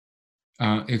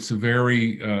It's a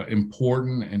very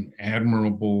important and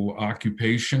admirable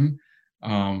occupation.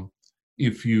 Um,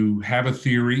 if you have a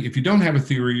theory, if you don't have a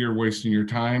theory, you're wasting your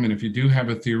time. And if you do have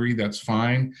a theory, that's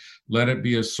fine. Let it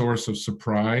be a source of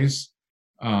surprise.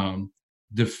 Um,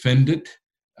 Defend it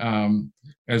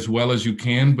as well as you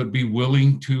can, but be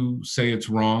willing to say it's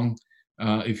wrong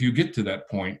if you get to that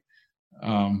point.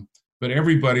 But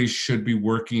everybody should be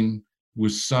working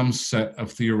with some set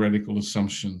of theoretical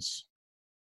assumptions.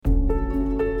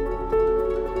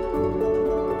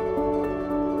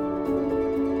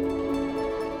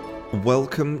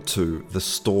 Welcome to The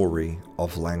Story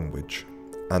of Language,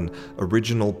 an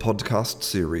original podcast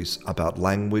series about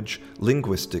language,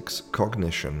 linguistics,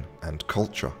 cognition, and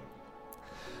culture.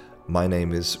 My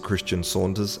name is Christian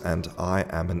Saunders, and I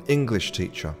am an English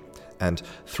teacher, and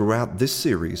throughout this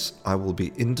series I will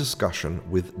be in discussion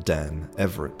with Dan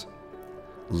Everett,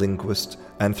 linguist,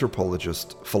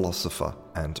 anthropologist, philosopher,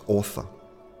 and author.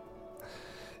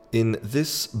 In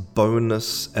this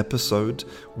bonus episode,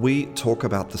 we talk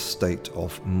about the state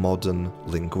of modern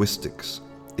linguistics,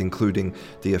 including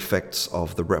the effects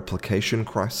of the replication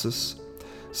crisis,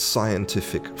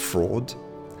 scientific fraud,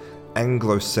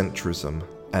 Anglocentrism,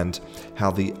 and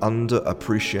how the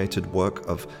underappreciated work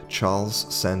of Charles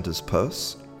Sanders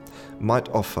Peirce might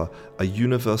offer a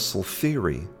universal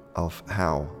theory of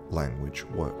how language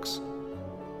works.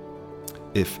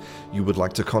 If you would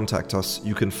like to contact us,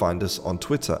 you can find us on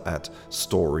Twitter at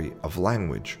Story of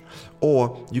Language,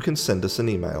 or you can send us an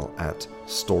email at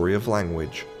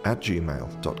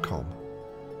storyoflanguage@gmail.com.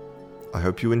 I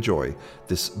hope you enjoy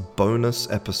this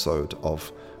bonus episode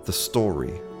of The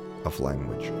Story of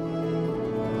Language.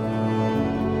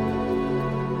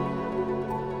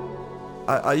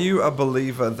 Are you a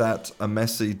believer that a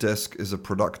messy desk is a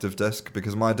productive desk?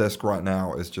 Because my desk right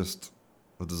now is just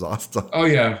a disaster. Oh,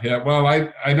 yeah. Well,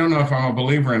 I don't know if I'm a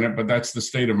believer in it, but that's the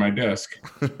state of my desk.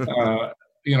 I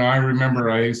remember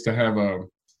I used to have the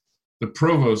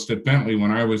provost at Bentley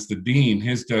when I was the dean.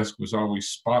 His desk was always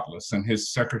spotless, and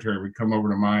his secretary would come over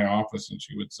to my office and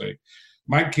she would say,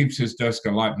 "Mike keeps his desk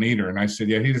a lot neater." And I said,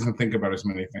 "Yeah, he doesn't think about as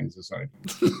many things as I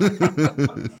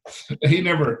do." He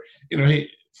never,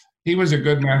 he was a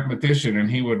good mathematician, and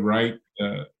he would write,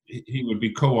 he would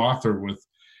be co-author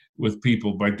with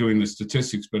people by doing the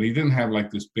statistics, but he didn't have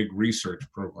like this big research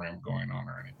program going on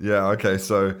or anything. Yeah, okay,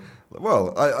 so,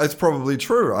 well, it's probably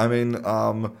true. I mean,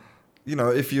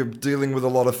 if you're dealing with a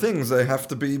lot of things, they have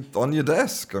to be on your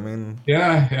desk. I mean...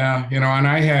 Yeah,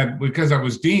 and because I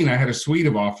was dean, I had a suite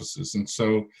of offices, and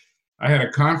so I had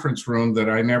a conference room that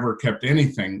I never kept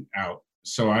anything out.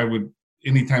 So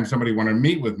anytime somebody wanted to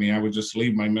meet with me, I would just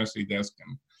leave my messy desk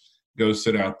and go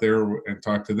sit out there and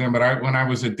talk to them. But when I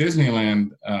was at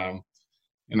Disneyland,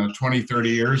 20, 30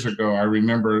 years ago, I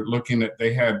remember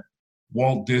they had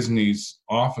Walt Disney's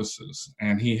offices,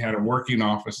 and he had a working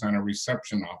office and a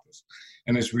reception office.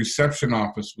 And his reception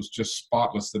office was just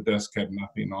spotless. The desk had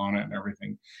nothing on it and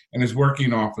everything. And his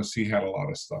working office, he had a lot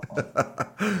of stuff on it.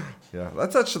 Yeah,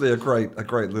 that's actually a great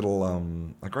little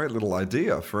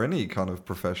idea for any kind of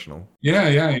professional. Yeah,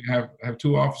 you have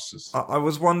two offices. I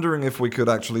was wondering if we could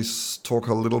actually talk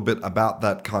a little bit about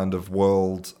that kind of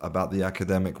world, about the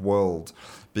academic world,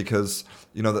 because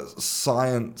that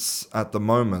science at the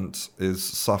moment is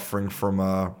suffering from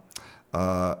a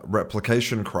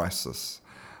replication crisis.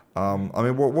 I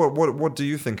mean, what do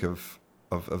you think of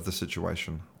the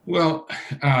situation? Well,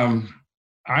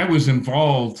 I was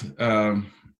involved.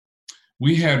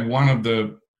 We had one of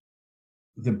the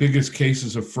biggest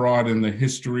cases of fraud in the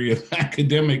history of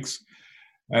academics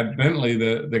at Bentley.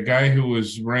 The guy who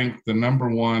was ranked the number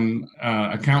one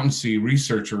accountancy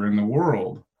researcher in the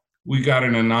world. We got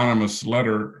an anonymous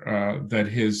letter that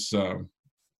his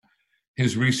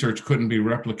research couldn't be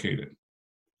replicated.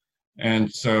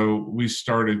 And so we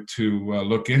started to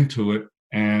look into it,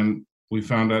 and we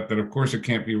found out that, of course, it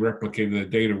can't be replicated. The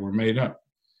data were made up.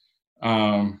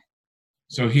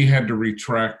 So he had to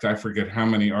retract, I forget how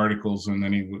many articles, and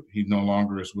then he no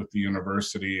longer is with the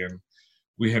university, and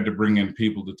we had to bring in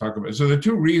people to talk about it. So the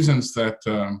two reasons that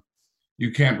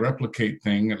you can't replicate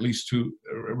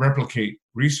replicate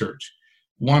research.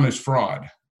 One is fraud,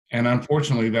 and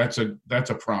unfortunately, that's a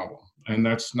problem, and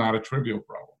that's not a trivial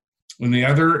problem. And the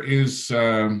other is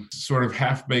sort of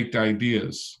half-baked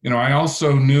ideas. I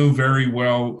also knew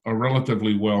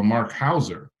relatively well, Mark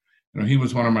Hauser. He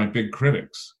was one of my big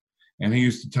critics, and he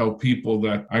used to tell people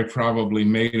that I probably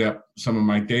made up some of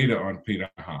my data on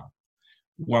Piraha.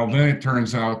 Well, then it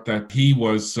turns out that he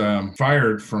was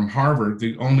fired from Harvard,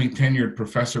 the only tenured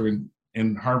professor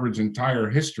in Harvard's entire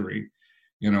history,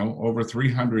 over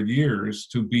 300 years,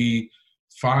 to be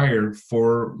fired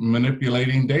for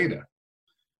manipulating data.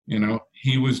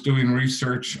 He was doing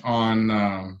research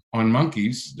on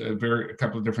monkeys, a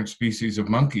couple of different species of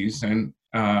monkeys, and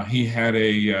he had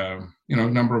a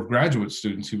number of graduate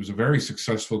students. He was a very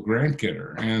successful grant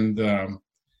getter, and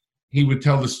he would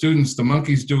tell the students the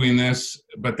monkey's doing this,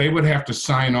 but they would have to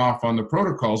sign off on the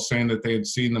protocols saying that they had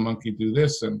seen the monkey do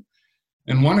this. And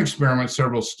in one experiment,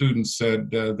 several students said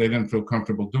they didn't feel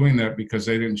comfortable doing that because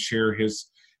they didn't share his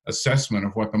assessment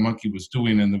of what the monkey was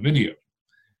doing in the video.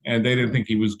 And they didn't think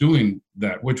he was doing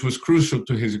that, which was crucial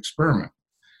to his experiment.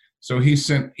 So he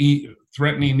sent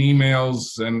threatening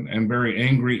emails and very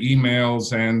angry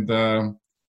emails, and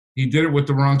he did it with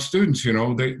the wrong students.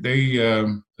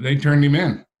 They turned him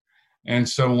in. And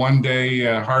so one day,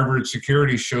 Harvard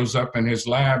security shows up in his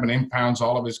lab and impounds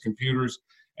all of his computers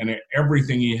and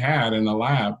everything he had in the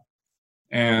lab.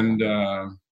 And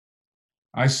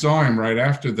I saw him right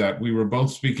after that. We were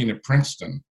both speaking at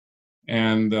Princeton,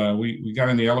 and we got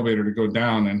in the elevator to go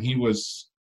down, and he was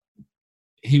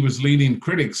leading the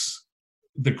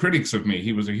critics of me.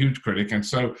 He was a huge critic, and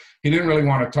so he didn't really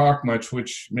want to talk much,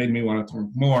 which made me want to talk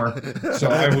more. So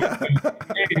I would say,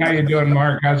 "Hey, how you doing,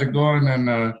 Mark? How's it going?"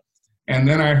 And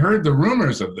then I heard the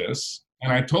rumors of this,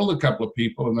 and I told a couple of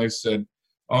people, and they said,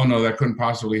 "Oh no, that couldn't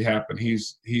possibly happen. He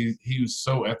was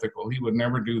so ethical. He would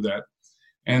never do that."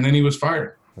 And then he was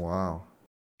fired. Wow.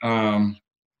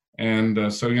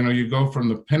 So you go from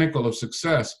the pinnacle of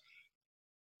success,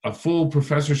 a full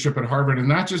professorship at Harvard, and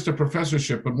not just a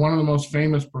professorship, but one of the most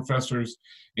famous professors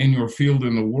in your field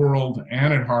in the world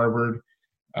and at Harvard.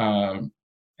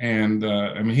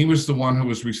 He was the one who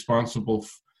was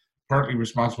partly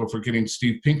responsible for getting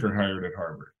Steve Pinker hired at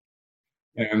Harvard.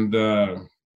 And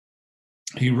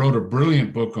he wrote a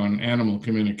brilliant book on animal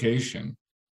communication.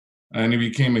 And he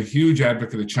became a huge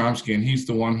advocate of Chomsky, and he's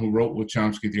the one who wrote with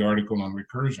Chomsky the article on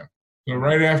recursion. So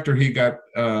right after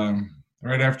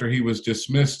he was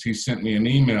dismissed, he sent me an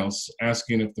email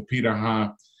asking if the Peter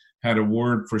Ha had a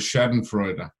word for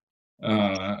Schadenfreude.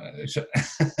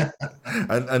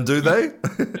 And do they?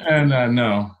 And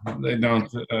no, they don't.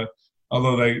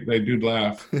 Although they do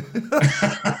laugh.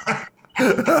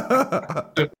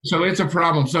 So it's a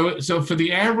problem. So for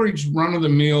the average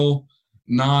run-of-the-mill,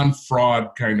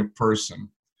 non-fraud kind of person,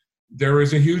 there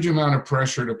is a huge amount of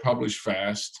pressure to publish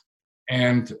fast.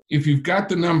 And if you've got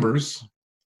the numbers,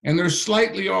 and they're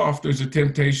slightly off, there's a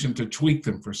temptation to tweak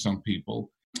them for some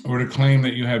people, or to claim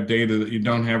that you have data that you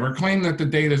don't have, or claim that the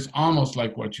data is almost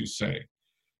like what you say.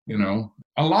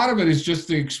 A lot of it is just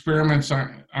the experiments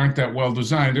aren't that well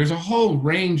designed. There's a whole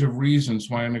range of reasons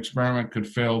why an experiment could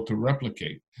fail to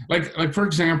replicate. Like for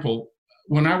example,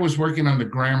 when I was working on the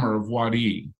grammar of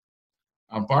Wadi,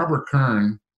 Barbara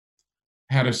Kern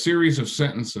had a series of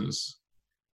sentences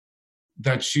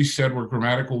that she said were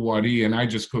grammatical Wadi, and I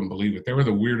just couldn't believe it. They were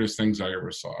the weirdest things I ever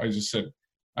saw. I just said,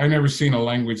 I've never seen a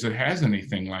language that has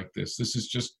anything like this. This is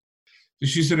just,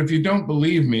 she said, if you don't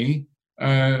believe me,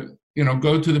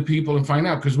 go to the people and find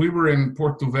out. Because we were in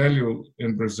Porto Velho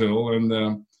in Brazil, and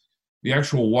the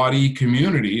actual Wadi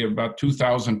community, about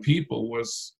 2,000 people,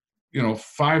 was,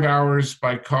 5 hours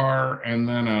by car and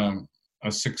then a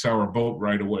 6-hour boat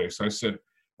right away. So I said,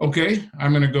 okay,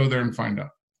 I'm going to go there and find out.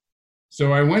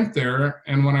 So I went there,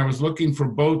 and when I was looking for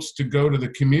boats to go to the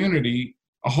community,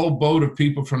 a whole boat of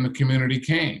people from the community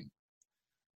came.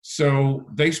 So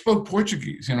they spoke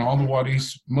Portuguese, all the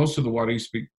Wadis, most of the Wadis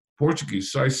speak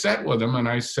Portuguese. So I sat with them and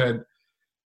I said,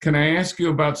 can I ask you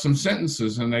about some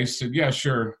sentences? And they said, yeah,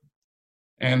 sure.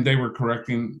 And they were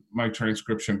correcting my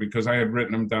transcription because I had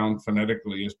written them down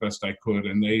phonetically as best I could.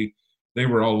 And they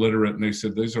were all literate, and they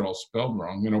said, these are all spelled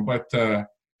wrong, because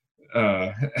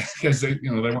they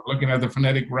weren't looking at the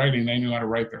phonetic writing. They knew how to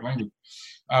write their language.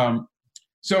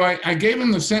 So I gave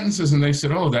them the sentences, and they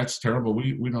said, oh, that's terrible.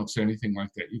 We don't say anything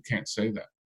like that. You can't say that.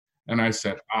 And I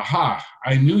said, aha,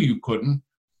 I knew you couldn't.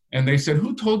 And they said,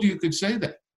 who told you could say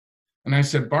that? And I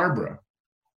said, Barbara.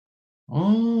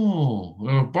 Oh,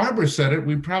 well, if Barbara said it,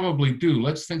 we probably do.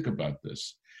 Let's think about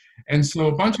this. And so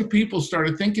a bunch of people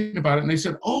started thinking about it, and they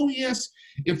said, oh, yes,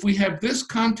 if we have this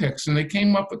context, and they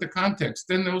came up with the context,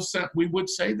 then we would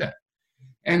say that.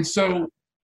 And so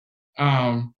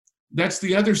that's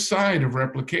the other side of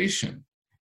replication,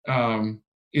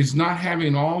 is not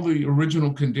having all the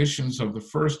original conditions of the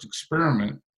first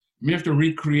experiment. You have to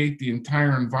recreate the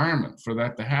entire environment for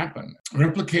that to happen.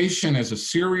 Replication is a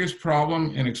serious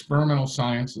problem in experimental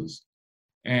sciences,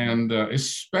 and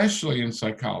especially in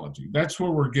psychology. That's where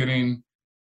we're getting,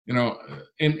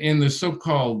 in the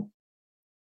so-called,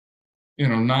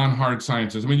 non-hard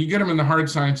sciences. I mean, you get them in the hard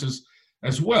sciences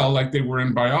as well, like they were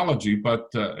in biology, but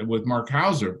with Mark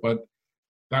Hauser, but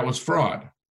that was fraud.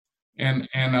 And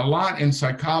a lot in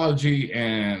psychology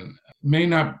and may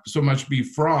not so much be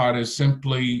fraud as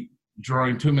simply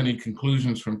drawing too many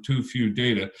conclusions from too few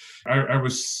data. I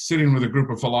was sitting with a group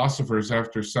of philosophers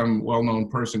after some well-known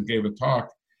person gave a talk.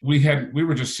 We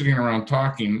were just sitting around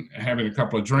talking, having a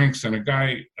couple of drinks, and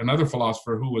another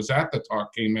philosopher who was at the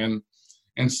talk came in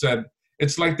and said,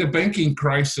 it's like the banking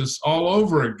crisis all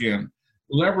over again,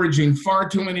 leveraging far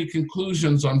too many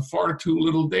conclusions on far too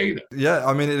little data. Yeah,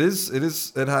 I mean,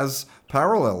 it has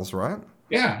parallels, right?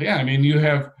 Yeah. I mean, you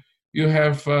have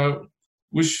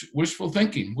wishful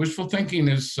thinking. Wishful thinking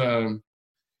is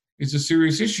a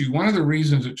serious issue. One of the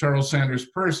reasons that Charles Sanders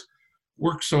Peirce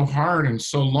worked so hard and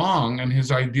so long, and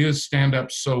his ideas stand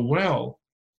up so well,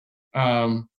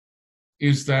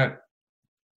 is that,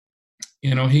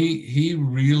 he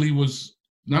really was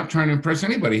not trying to impress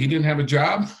anybody. He didn't have a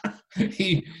job.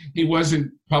 He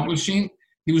wasn't publishing.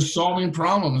 He was solving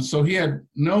problems. So he had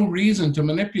no reason to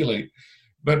manipulate.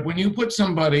 But when you put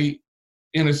somebody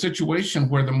in a situation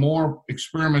where the more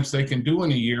experiments they can do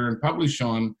in a year and publish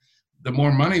on, the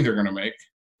more money they're going to make,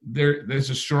 there's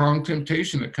a strong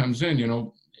temptation that comes in.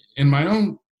 In my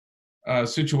own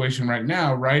situation right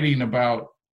now, writing about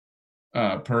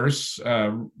Peirce,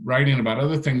 writing about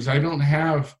other things, I don't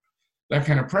have that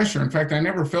kind of pressure. In fact, I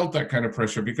never felt that kind of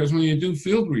pressure, because when you do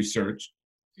field research,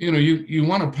 you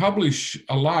want to publish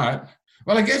a lot.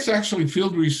 Well, I guess actually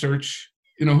field research,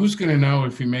 who's going to know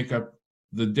if you make up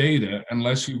the data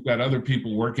unless you've got other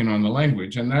people working on the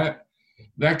language, and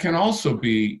that can also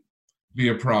be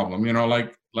a problem.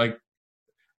 Like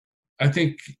I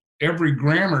think every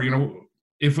grammar,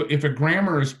 if a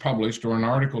grammar is published or an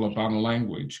article about a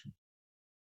language,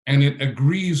 and it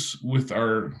agrees with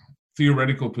our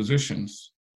theoretical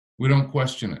positions, we don't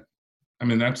question it. I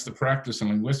mean, that's the practice in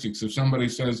linguistics. If somebody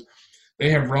says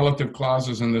they have relative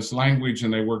clauses in this language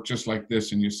and they work just like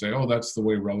this, and you say, oh, that's the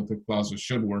way relative clauses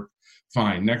should work,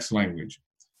 fine, next language.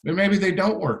 But maybe they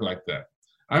don't work like that.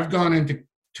 I've gone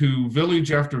into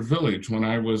village after village when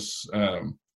I was a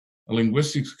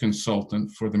linguistics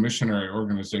consultant for the missionary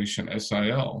organization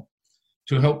SIL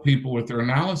to help people with their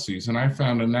analyses. And I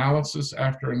found analysis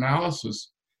after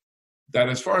analysis that,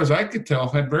 as far as I could tell,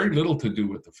 had very little to do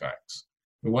with the facts.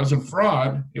 It wasn't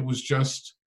fraud. It was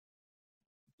just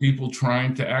people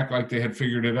trying to act like they had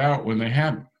figured it out when they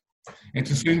hadn't.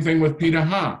 It's the same thing with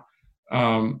Pitaha.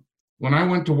 When I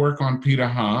went to work on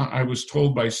Pitaha, I was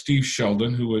told by Steve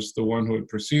Sheldon, who was the one who had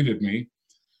preceded me,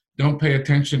 don't pay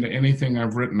attention to anything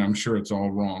I've written. I'm sure it's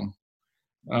all wrong.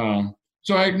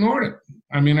 So I ignored it.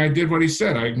 I mean, I did what he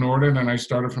said. I ignored it, and I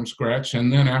started from scratch.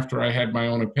 And then after I had my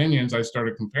own opinions, I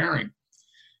started comparing.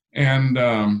 And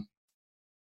a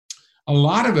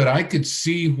lot of it, I could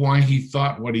see why he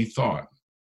thought what he thought.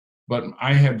 But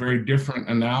I had very different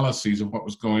analyses of what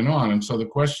was going on. And so the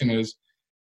question is,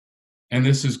 and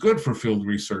this is good for field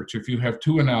research, if you have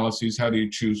two analyses, how do you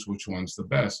choose which one's the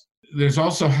best? There's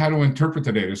also how to interpret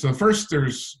the data. So the first,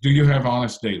 do you have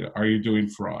honest data? Are you doing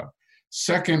fraud?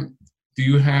 Second, do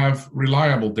you have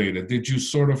reliable data? Did you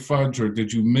sort of fudge, or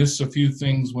did you miss a few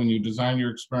things when you design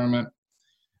your experiment?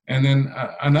 And then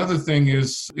another thing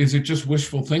is it just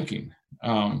wishful thinking?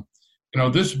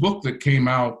 This book that came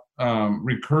out,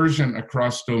 Recursion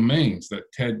Across Domains, that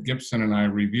Ted Gibson and I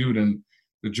reviewed in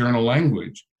the journal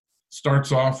Language,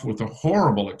 starts off with a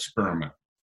horrible experiment.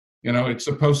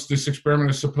 This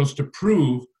experiment is supposed to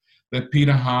prove that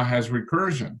Pitaha has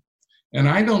recursion. And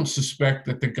I don't suspect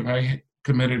that the guy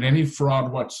committed any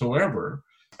fraud whatsoever.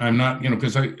 I'm not,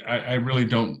 because I really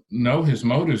don't know his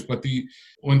motives. But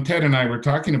when Ted and I were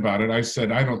talking about it, I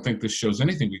said, I don't think this shows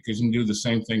anything, because you can do the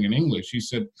same thing in English. He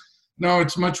said, no,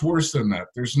 it's much worse than that.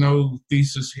 There's no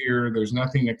thesis here. There's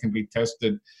nothing that can be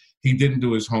tested. He didn't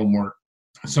do his homework.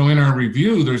 So in our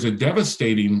review, there's a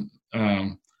devastating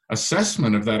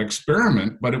assessment of that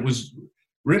experiment, but it was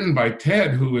written by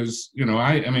Ted, who is,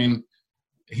 I mean,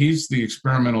 he's the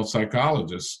experimental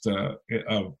psychologist of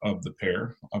the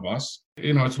pair of us.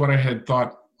 It's what I had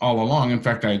thought all along. In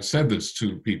fact, I had said this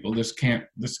to people. This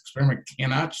experiment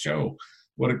cannot show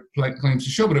what it claims to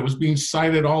show, but it was being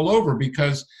cited all over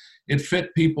because it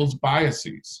fit people's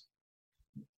biases.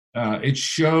 It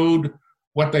showed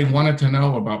what they wanted to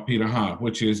know about Pitaha,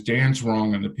 which is Dan's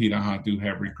wrong and the Pitaha do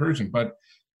have recursion, but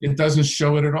it doesn't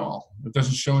show it at all. It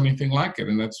doesn't show anything like it.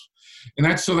 And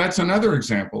that's another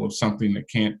example of something that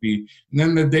can't be. And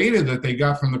then the data that they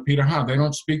got from the Pitaha, they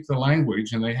don't speak the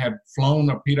language, and they had flown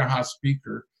a Pitaha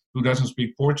speaker who doesn't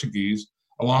speak Portuguese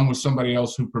along with somebody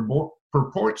else who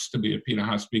purports to be a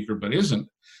Pitaha speaker but isn't,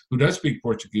 who does speak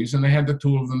Portuguese, and they had the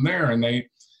two of them there, and they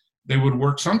they would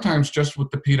work sometimes just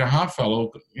with the Petaha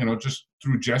fellow, just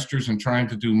through gestures and trying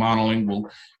to do monolingual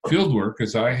field work,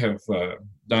 as I have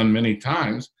done many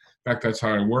times. In fact, that's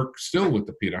how I work still with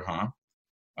the Petaha.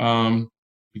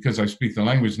 Because I speak the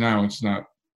language now, it's not,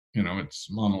 it's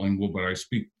monolingual, but I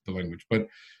speak the language. But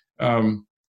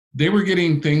they were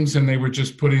getting things and they were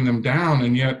just putting them down,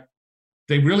 and yet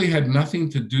they really had nothing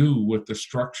to do with the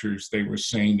structures they were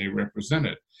saying they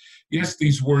represented. Yes,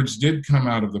 these words did come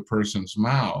out of the person's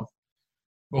mouth,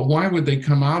 but why would they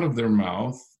come out of their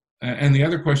mouth? And the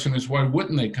other question is, why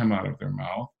wouldn't they come out of their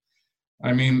mouth?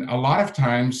 I mean, a lot of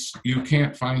times you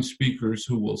can't find speakers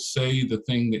who will say the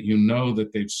thing that you know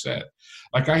that they've said.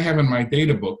 Like I have in my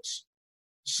data books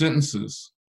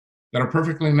sentences that are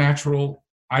perfectly natural.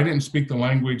 I didn't speak the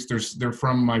language. They're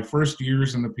from my first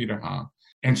years in the Petaha.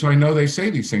 And so I know they say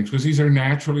these things because these are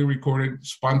naturally recorded,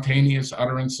 spontaneous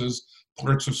utterances,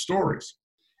 parts of stories.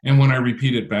 And when I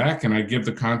repeat it back and I give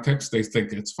the context, they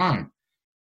think it's fine.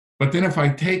 But then if I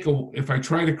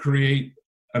try to create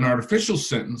an artificial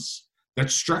sentence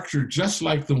that's structured just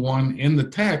like the one in the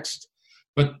text,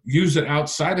 but use it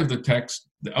outside of the text,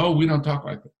 we don't talk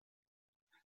like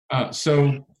that.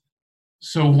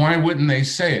 So why wouldn't they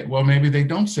say it? Well, maybe they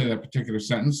don't say that particular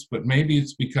sentence, but maybe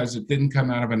it's because it didn't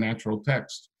come out of a natural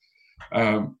text.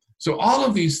 So all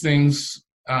of these things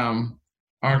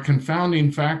are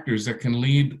confounding factors that can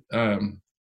lead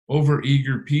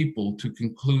overeager people to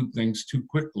conclude things too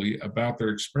quickly about their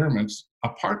experiments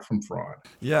apart from fraud.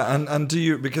 Yeah, and do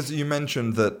you, because you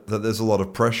mentioned that there's a lot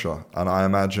of pressure, and I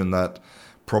imagine that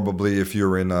probably if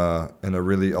you're in a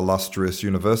really illustrious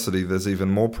university, there's even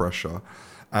more pressure.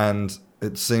 And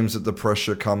it seems that the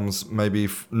pressure comes maybe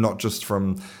not just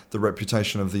from the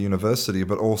reputation of the university,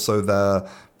 but also their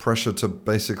pressure to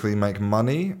basically make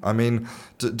money. I mean,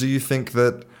 do you think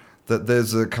that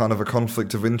there's a kind of a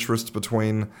conflict of interest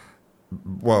between,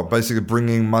 well, basically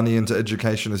bringing money into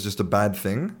education is just a bad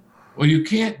thing? Well, you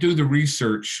can't do the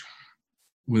research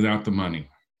without the money.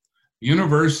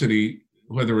 University,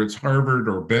 whether it's Harvard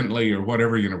or Bentley or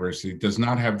whatever university, does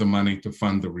not have the money to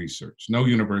fund the research. No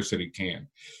university can.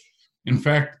 In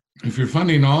fact, if you're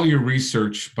funding all your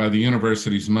research by the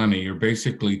university's money, you're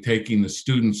basically taking the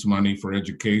students' money for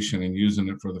education and using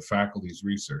it for the faculty's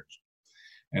research.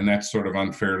 And that's sort of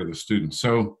unfair to the students.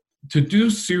 So to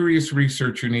do serious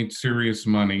research, you need serious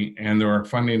money, and there are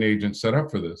funding agents set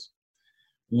up for this.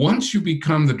 Once you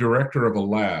become the director of a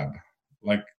lab,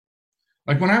 like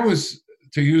when I was,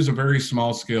 to use a very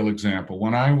small scale example,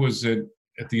 when I was at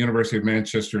the University of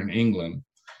Manchester in England,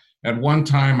 at one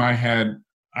time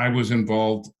I was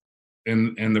involved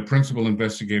in the principal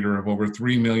investigator of over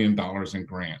 $3 million in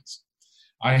grants.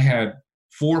 I had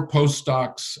 4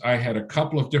 postdocs, I had a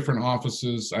couple of different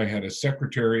offices, I had a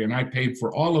secretary, and I paid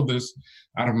for all of this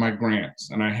out of my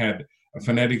grants. And I had a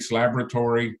phonetics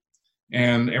laboratory,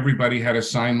 and everybody had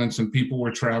assignments, and people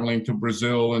were traveling to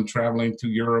Brazil and traveling to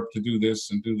Europe to do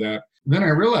this and do that. Then I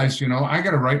realized, I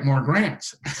got to write more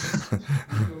grants.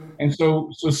 And so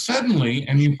suddenly,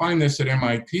 and you find this at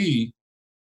MIT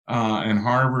and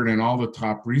Harvard and all the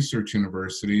top research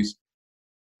universities,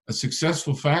 a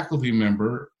successful faculty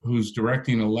member who's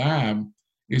directing a lab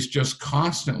is just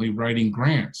constantly writing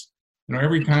grants.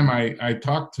 Every time I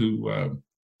talk to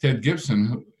Ted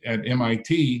Gibson at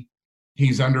MIT,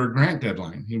 he's under a grant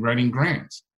deadline. He's writing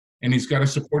grants, and he's got to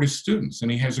support his students,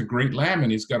 and he has a great lab,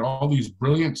 and he's got all these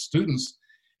brilliant students,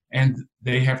 and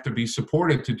they have to be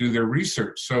supported to do their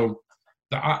research. So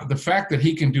the fact that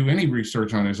he can do any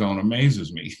research on his own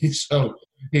amazes me. So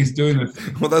he's doing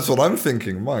it. Well, that's what I'm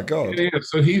thinking. My God. Yeah,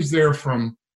 so he's there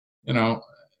from,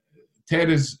 Ted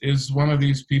is one of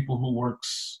these people who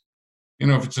works,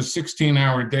 if it's a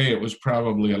 16-hour day, it was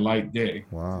probably a light day.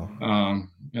 Wow.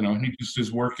 He just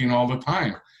is working all the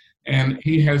time. And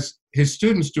he has his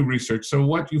students do research. So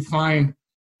what you find,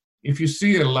 if you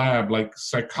see a lab like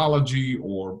psychology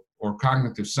or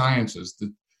cognitive sciences,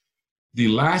 the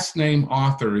last name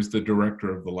author is the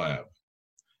director of the lab.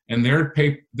 And their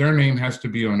name has to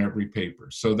be on every paper.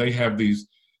 So they have these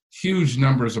huge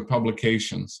numbers of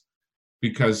publications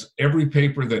because every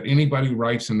paper that anybody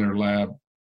writes in their lab,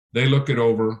 they look it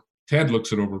over. Ted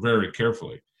looks it over very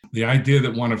carefully. The idea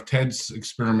that one of Ted's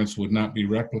experiments would not be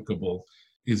replicable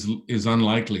is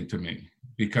unlikely to me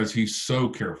because he's so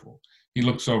careful. He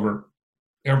looks over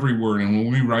every word. And when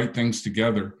we write things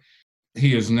together,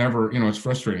 he is never, it's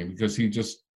frustrating because he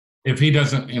just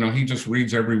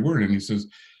reads every word and he says,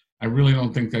 I really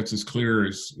don't think that's as clear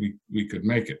as we could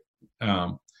make it.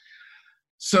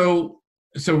 So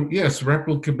yes,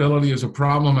 replicability is a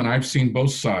problem, and I've seen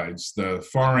both sides, the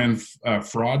far end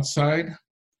fraud side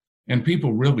And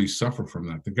people really suffer from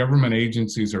that. The government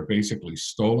agencies are basically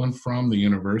stolen from the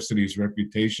university's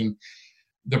reputation.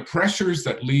 The pressures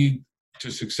that lead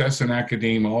to success in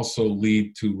academia also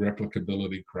lead to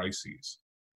replicability crises.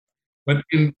 But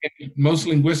in most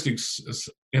linguistics,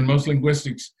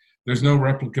 there's no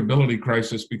replicability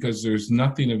crisis because there's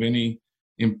nothing of any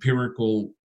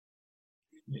empirical.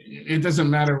 It doesn't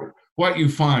matter what you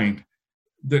find,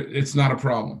 that it's not a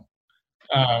problem.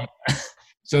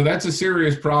 So that's a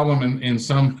serious problem in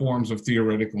some forms of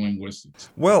theoretical linguistics.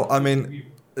 Well, I mean,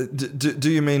 do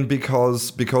you mean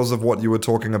because of what you were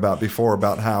talking about before,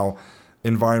 about how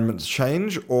environments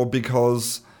change, or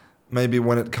because maybe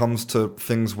when it comes to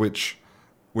things which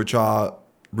are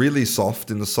really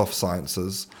soft in the soft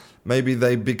sciences, maybe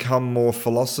they become more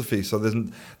philosophy, so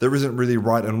there isn't really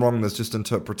right and wrong, there's just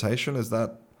interpretation? Is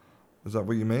that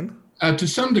what you mean? To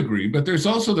some degree, but there's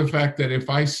also the fact that if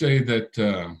I say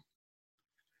that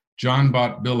John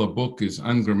bought Bill a book is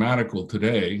ungrammatical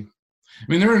today, I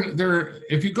mean,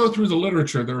 if you go through the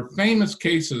literature, there are famous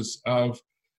cases of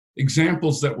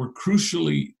examples that were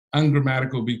crucially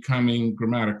ungrammatical becoming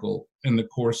grammatical in the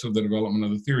course of the development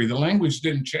of the theory. The language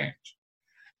didn't change.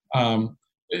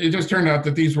 It just turned out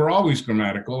that these were always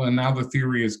grammatical, and now the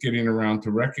theory is getting around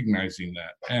to recognizing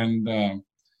that. And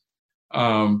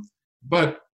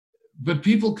but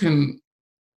people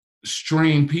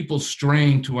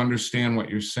strain to understand what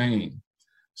you're saying.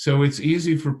 So it's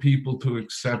easy for people to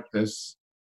accept this.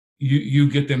 You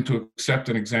get them to accept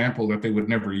an example that they would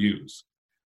never use.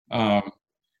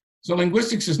 So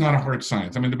linguistics is not a hard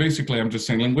science. I mean, basically, I'm just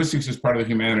saying linguistics is part of the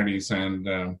humanities, and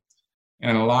a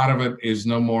lot of it is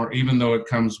no more, even though it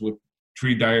comes with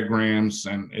tree diagrams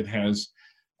and it has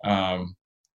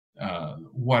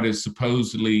what is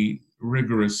supposedly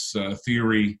rigorous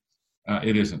theory,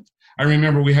 it isn't. I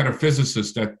remember we had a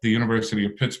physicist at the University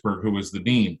of Pittsburgh who was the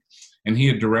dean, and he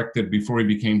had directed, before he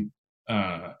became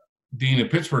dean at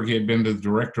Pittsburgh, he had been the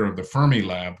director of the Fermi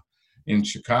Lab in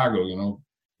Chicago,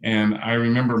 And I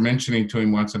remember mentioning to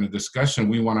him once in a discussion,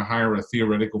 we want to hire a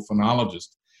theoretical phonologist.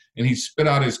 And he spit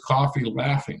out his coffee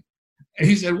laughing. And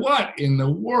he said, what in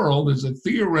the world is a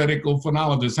theoretical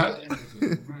phonologist?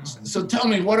 So tell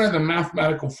me, what are the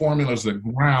mathematical formulas that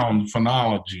ground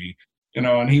phonology?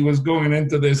 And he was going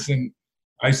into this, and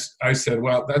I said,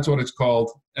 well, that's what it's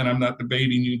called. And I'm not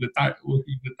debating you the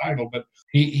title, but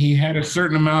he had a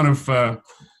certain amount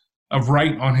of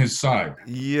right on his side.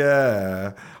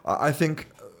 Yeah, I think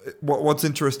what's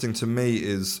interesting to me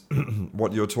is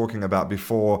what you're talking about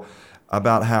before,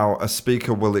 about how a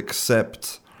speaker will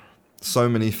accept so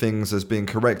many things as being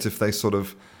correct if they sort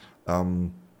of,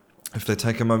 if they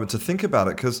take a moment to think about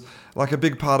it. Because like a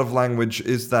big part of language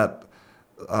is that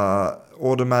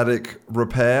automatic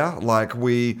repair. Like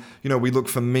we look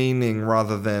for meaning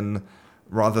rather than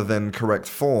correct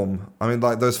form. I mean,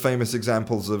 like those famous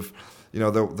examples of,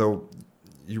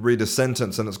 you read a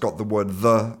sentence and it's got the word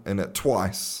 "the" in it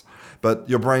twice, but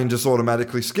your brain just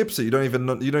automatically skips it. You don't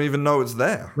even know it's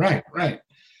there. Right.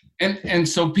 And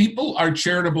so people are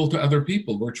charitable to other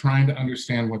people. We're trying to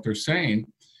understand what they're saying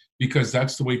because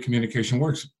that's the way communication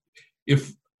works.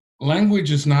 If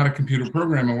language is not a computer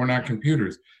program and we're not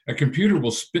computers, a computer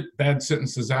will spit bad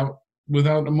sentences out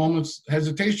without a moment's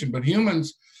hesitation. But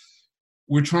humans,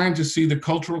 we're trying to see the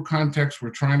cultural context. We're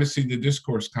trying to see the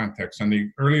discourse context. And the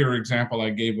earlier example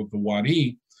I gave of the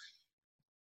Wadi,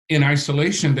 in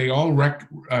isolation, they all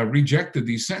rejected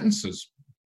these sentences.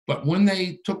 But when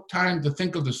they took time to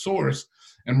think of the source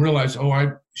and realized,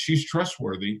 she's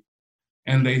trustworthy,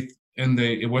 and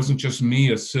it wasn't just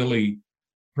me, a silly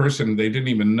person, they didn't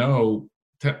even know,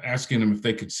 asking them if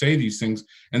they could say these things,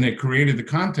 and they created the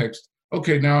context.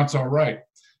 Okay, now it's all right.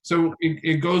 So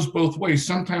it goes both ways.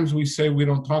 Sometimes we say we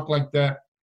don't talk like that,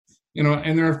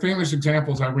 and there are famous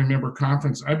examples. I remember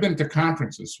I've been to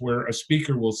conferences where a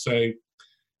speaker will say,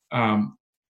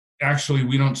 actually,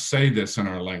 we don't say this in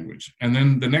our language. And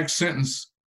then the next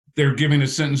sentence, they're giving a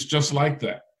sentence just like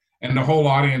that. And the whole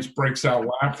audience breaks out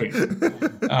laughing.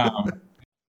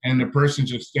 And the person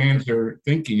just stands there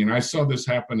thinking. And I saw this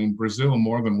happen in Brazil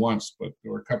more than once, but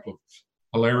there were a couple of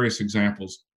hilarious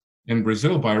examples in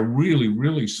Brazil by a really,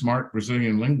 really smart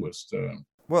Brazilian linguist.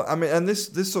 Well, I mean, and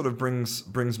this sort of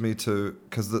brings me to,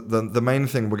 because the main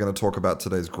thing we're going to talk about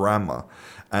today is grammar.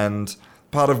 And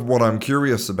part of what I'm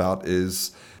curious about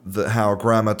is how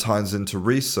grammar ties into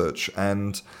research,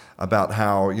 and about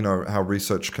how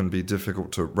research can be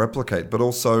difficult to replicate, but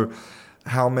also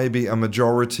how maybe a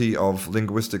majority of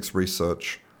linguistics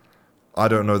research, I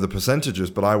don't know the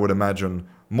percentages, but I would imagine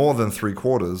more than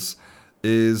 3/4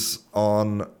 is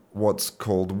on what's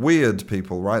called weird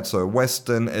people, right? So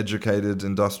Western, educated,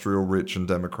 industrial, rich, and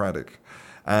democratic.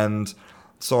 And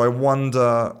so I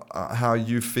wonder how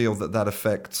you feel that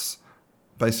affects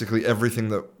basically everything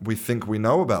that we think we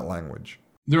know about language.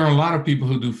 There are a lot of people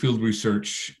who do field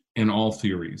research in all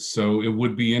theories. So it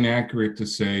would be inaccurate to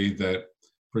say that,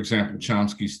 for example,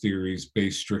 Chomsky's theory is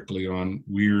based strictly on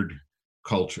weird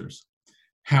cultures.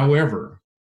 However,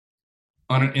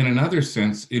 in another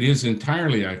sense, it is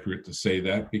entirely accurate to say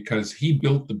that because he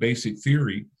built the basic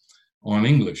theory on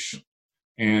English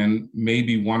and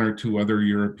maybe one or two other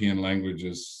European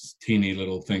languages, teeny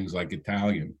little things like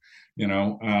Italian,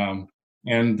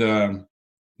 and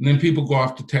then people go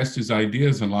off to test his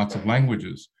ideas in lots of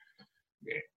languages.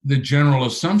 The general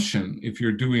assumption, if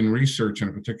you're doing research in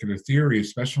a particular theory,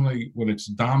 especially when it's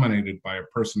dominated by a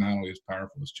personality as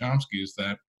powerful as Chomsky, is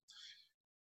that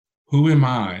who am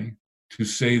I to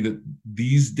say that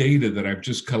these data that I've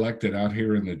just collected out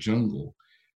here in the jungle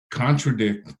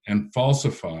contradict and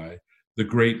falsify the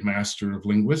great master of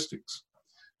linguistics?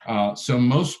 So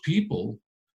most people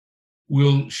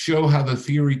will show how the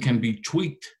theory can be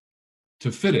tweaked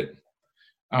to fit it.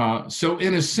 So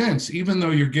in a sense, even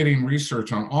though you're getting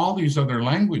research on all these other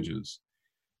languages,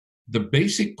 the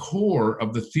basic core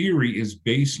of the theory is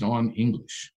based on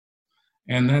English.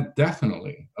 And that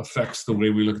definitely affects the way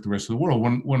we look at the rest of the world.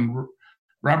 When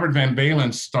Robert Van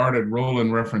Balen started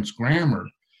Roland Reference Grammar,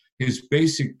 his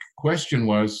basic question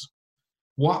was,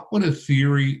 what would a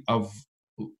theory of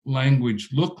language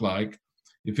look like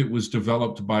if it was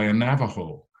developed by a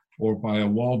Navajo or by a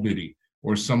Walbidi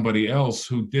or somebody else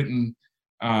who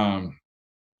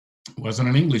wasn't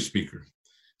an English speaker?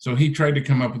 So he tried to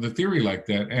come up with a theory like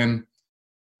that. And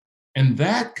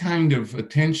that kind of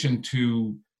attention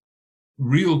to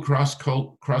real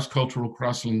cross-cultural,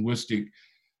 cross-linguistic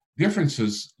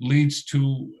differences leads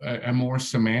to a more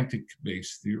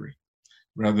semantic-based theory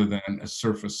rather than a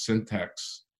surface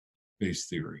syntax-based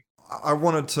theory. I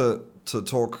wanted to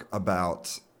talk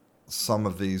about some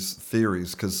of these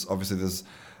theories because obviously there's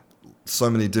so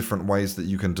many different ways that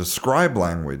you can describe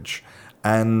language.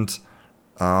 And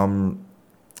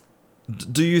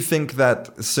do you think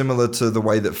that, similar to the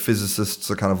way that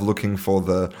physicists are kind of looking for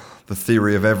the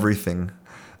theory of everything,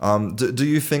 do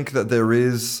you think that there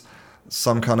is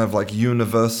some kind of like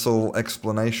universal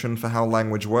explanation for how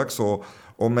language works, or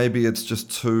maybe it's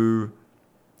just too,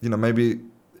 maybe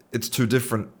it's too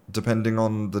different depending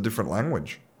on the different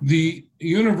language? The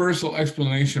universal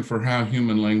explanation for how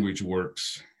human language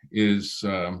works is,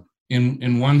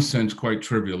 in one sense, quite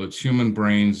trivial. It's human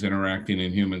brains interacting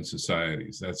in human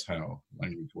societies. That's how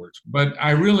language works. But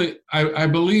I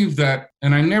believe that,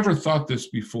 and I never thought this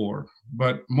before,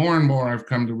 but more and more I've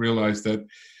come to realize that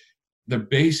the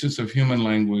basis of human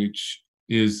language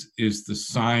is the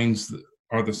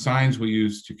signs we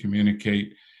use to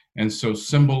communicate. And so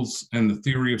symbols and the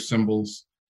theory of symbols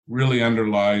really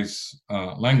underlies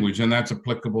language, and that's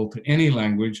applicable to any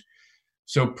language.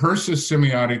 So Peirce's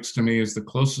semiotics to me is the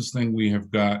closest thing we have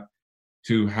got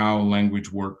to how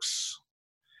language works.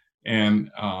 And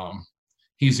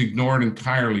he's ignored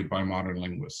entirely by modern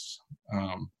linguists.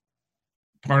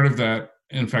 Part of that,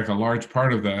 in fact, a large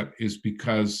part of that is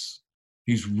because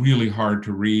he's really hard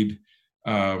to read.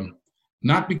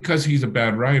 Not because he's a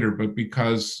bad writer, but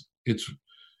because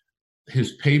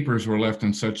his papers were left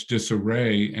in such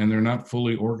disarray and they're not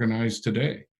fully organized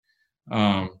today.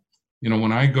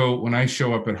 When I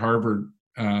show up at Harvard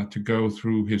to go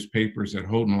through his papers at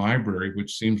Houghton Library,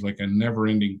 which seems like a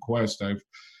never-ending quest.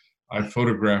 I've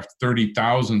photographed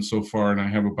 30,000 so far, and I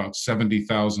have about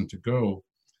 70,000 to go.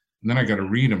 And then I got to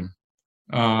read them.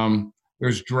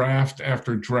 There's draft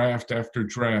after draft after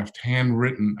draft,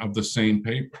 handwritten of the same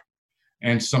paper.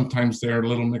 And sometimes they're a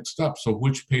little mixed up. So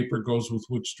which paper goes with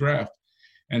which draft?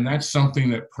 And that's something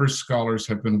that Peirce scholars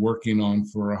have been working on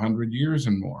for 100 years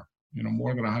and more,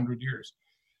 more than 100 years.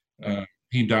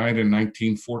 He died in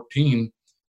 1914.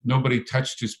 Nobody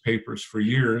touched his papers for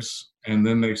years. And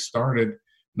then they started.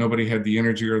 Nobody had the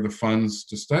energy or the funds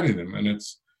to study them. And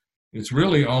it's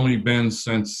really only been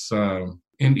since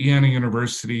Indiana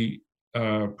University,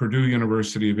 Purdue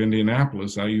University of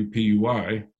Indianapolis,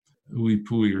 IUPUI,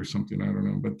 Pui or something, I don't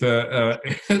know. But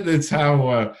it's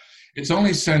how, it's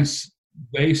only since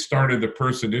they started the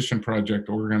Peirce Edition Project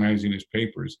organizing his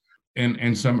papers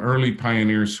and some early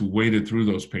pioneers who waded through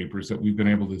those papers that we've been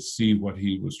able to see what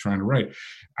he was trying to write.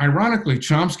 Ironically,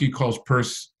 Chomsky calls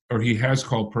Peirce, or he has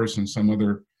called Peirce in some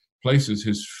other places,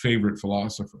 his favorite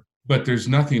philosopher. But there's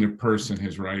nothing of Peirce in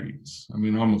his writings. I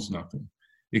mean, almost nothing.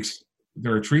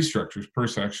 There are tree structures.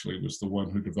 Peirce actually was the one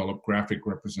who developed graphic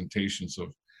representations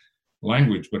of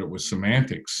language, but it was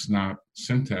semantics, not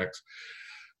syntax.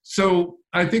 So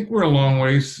I think we're a long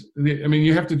ways. I mean,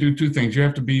 you have to do two things. You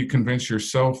have to be convinced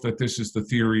yourself that this is the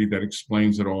theory that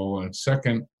explains it all. And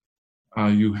second,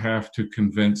 you have to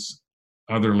convince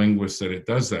other linguists that it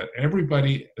does that.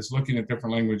 Everybody is looking at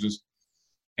different languages,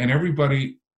 and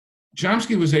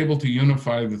Chomsky was able to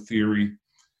unify the theory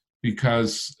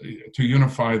to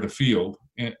unify the field.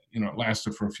 And, it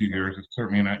lasted for a few years. It's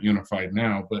certainly not unified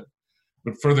now, but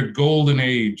for the golden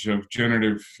age of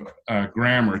generative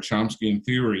grammar, Chomskyan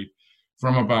theory,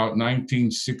 from about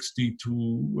 1960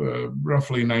 to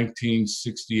roughly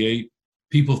 1968,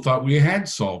 people thought we had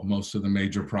solved most of the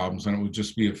major problems, and it would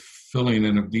just be a filling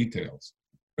in of details.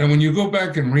 And when you go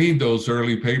back and read those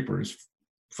early papers,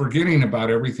 forgetting about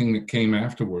everything that came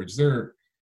afterwards, they're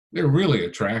really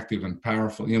attractive and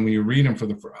powerful. When you read them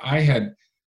I had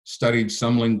studied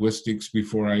some linguistics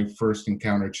before I first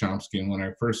encountered Chomsky, and when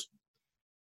I first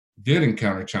did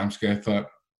encounter Chomsky, I thought,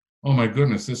 oh my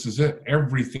goodness, this is it.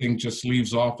 Everything just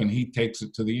leaves off and he takes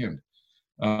it to the end.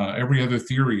 Every other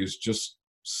theory is just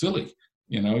silly.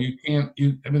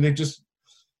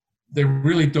 They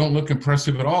really don't look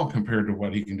impressive at all compared to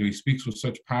what he can do. He speaks with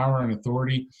such power and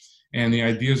authority, and the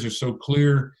ideas are so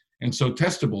clear and so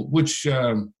testable, which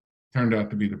turned out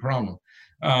to be the problem.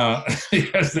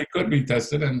 Yes, they could be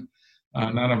tested, and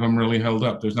none of them really held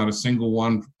up. There's not a single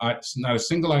one, not a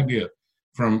single idea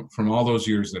from all those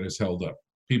years that has held up.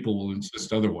 People will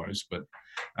insist otherwise, but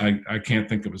I can't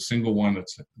think of a single one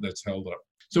that's held up.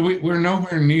 So we're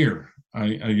nowhere near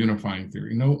a unifying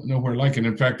theory, nowhere like it.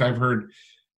 In fact, I've heard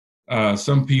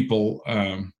some people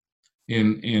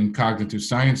in cognitive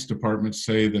science departments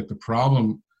say that the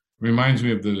problem reminds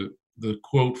me of the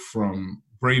quote from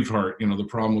Braveheart, the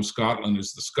problem with Scotland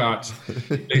is the Scots.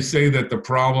 They say that the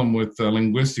problem with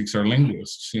linguistics are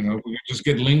linguists. If we could just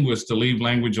get linguists to leave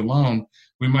language alone,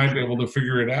 we might be able to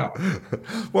figure it out.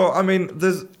 Well, I mean,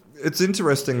 it's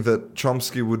interesting that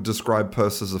Chomsky would describe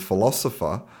Peirce as a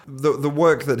philosopher. The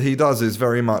work that he does is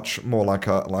very much more like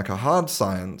a hard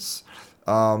science.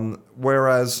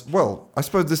 Whereas, well, I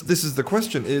suppose this is the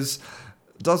question: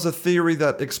 does a theory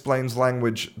that explains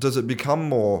language, does it become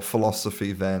more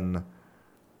philosophy than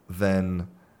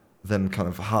kind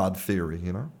of hard theory,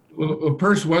 Well,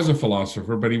 Peirce was a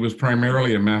philosopher, but he was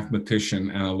primarily a mathematician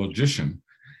and a logician.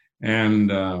 And,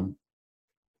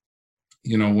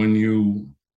 when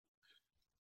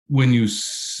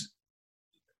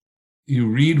you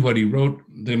read what he wrote,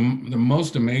 the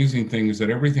most amazing thing is that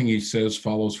everything he says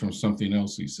follows from something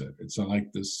else he said. It's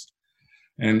like this,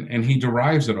 and he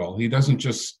derives it all. He doesn't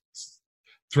just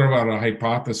throw out a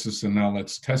hypothesis and now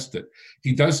let's test it.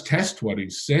 He does test what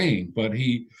he's saying, but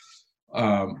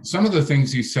some of the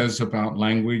things he says about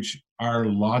language are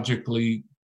logically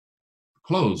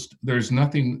closed. There's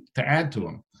nothing to add to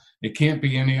them. It can't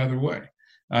be any other way.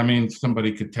 I mean,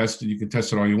 somebody could test it. You can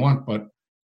test it all you want, but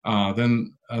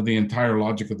then the entire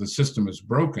logic of the system is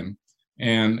broken,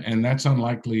 and that's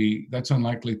unlikely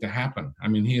to happen. I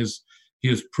mean, he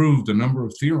has proved a number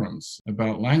of theorems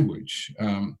about language.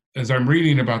 As I'm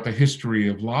reading about the history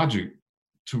of logic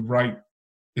to write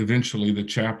eventually the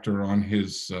chapter on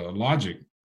his logic,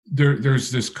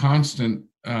 there's this constant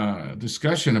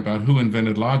discussion about who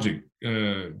invented logic,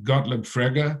 Gottlob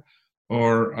Frege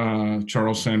or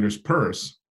Charles Sanders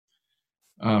Peirce.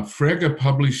 Frege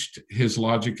published his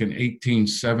logic in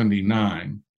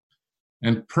 1879,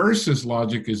 and Peirce's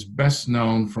logic is best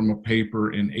known from a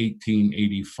paper in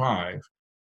 1885.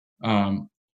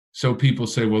 So people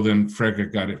say, well, then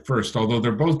Frege got it first, although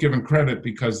they're both given credit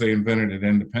because they invented it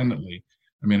independently.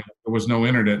 I mean, there was no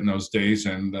internet in those days,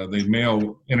 and the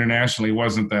mail internationally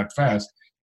wasn't that fast.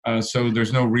 So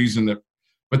there's no reason that.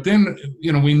 But then,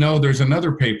 we know there's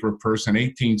another paper of Peirce in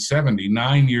 1870,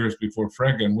 9 years before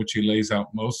Frege, in which he lays out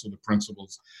most of the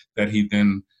principles that he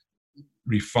then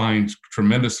refines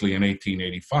tremendously in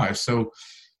 1885. So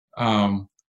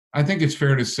I think it's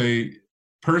fair to say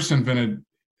Peirce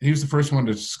he was the first one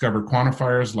to discover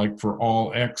quantifiers, like for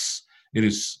all x, it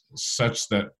is such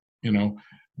that,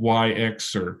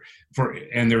 yx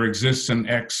and there exists an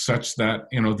x such that,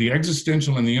 the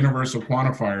existential and the universal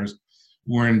quantifiers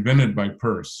were invented by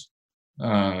Peirce,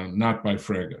 not by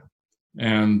Frege.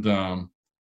 And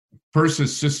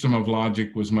Peirce's system of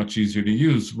logic was much easier to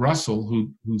use. Russell,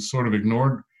 who sort of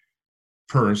ignored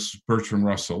Peirce, Bertrand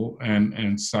Russell,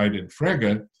 and cited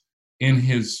Frege, in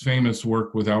his famous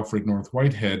work with Alfred North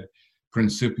Whitehead,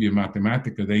 Principia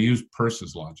Mathematica, they used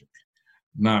Peirce's logic,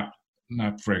 not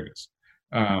Frege's.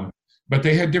 But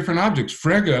they had different objects.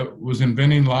 Frege was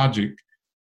inventing logic.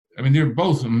 I mean, they're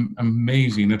both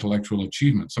amazing intellectual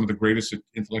achievements, some of the greatest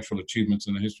intellectual achievements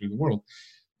in the history of the world.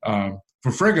 For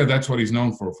Frege, that's what he's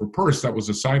known for. For Peirce, that was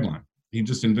a sideline. He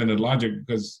just invented logic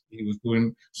because he was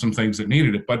doing some things that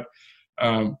needed it. But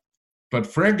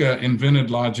Frege invented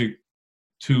logic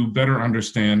to better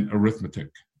understand arithmetic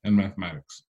and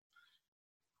mathematics.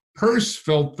 Peirce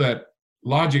felt that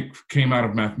logic came out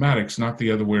of mathematics, not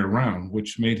the other way around,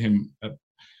 which made him,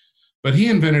 but he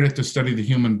invented it to study the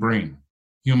human brain,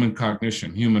 human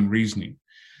cognition, human reasoning.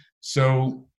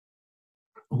 So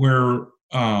where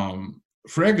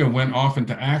Frege went off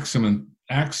into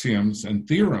axioms and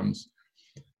theorems,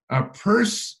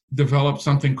 Peirce developed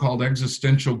something called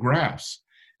existential graphs,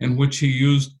 in which he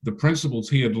used the principles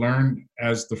he had learned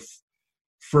as the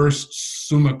first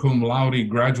summa cum laude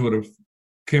graduate of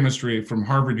chemistry from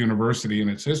Harvard University in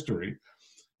its history.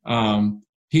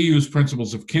 He used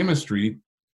principles of chemistry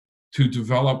to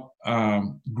develop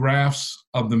graphs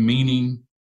of the meaning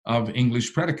of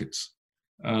English predicates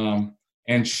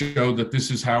and show that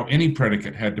this is how any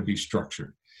predicate had to be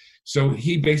structured. So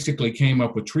he basically came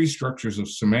up with tree structures of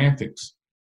semantics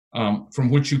from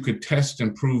which you could test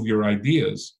and prove your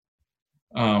ideas.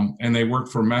 And they work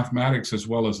for mathematics as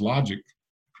well as logic,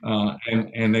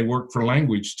 and they work for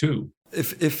language too.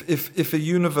 If a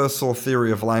universal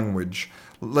theory of language,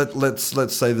 let's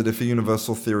say that if a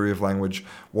universal theory of language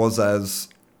was as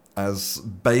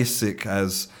basic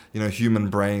as human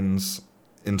brains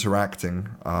interacting,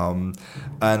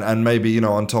 and maybe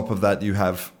on top of that you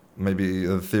have maybe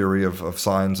a theory of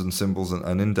signs and symbols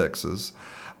and indexes,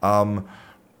 do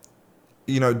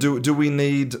we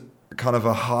need kind of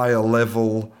a higher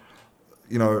level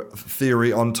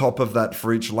theory on top of that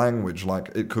for each language? Like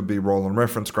it could be role and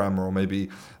reference grammar, or maybe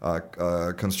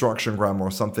construction grammar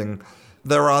or something.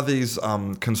 There are these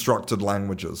constructed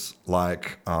languages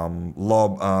like Loglan,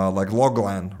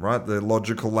 right? The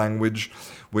logical language,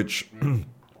 which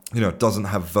doesn't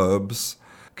have verbs,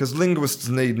 because linguists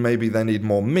need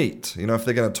more meat. If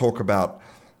they're going to talk about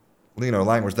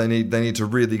language, they need to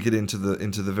really get into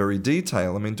the very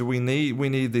detail. I mean, we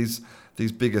need these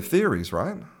bigger theories,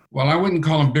 right? Well, I wouldn't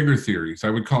call them bigger theories. I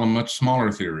would call them much smaller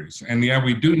theories. And yeah,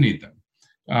 we do need them.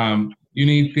 You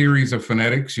need theories of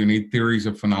phonetics. You need theories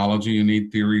of phonology. You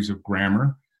need theories of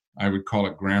grammar. I would call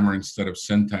it grammar instead of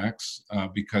syntax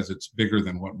because it's bigger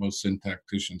than what most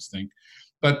syntacticians think.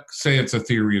 But say it's a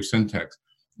theory of syntax.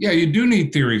 Yeah, you do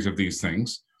need theories of these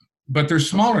things, but they're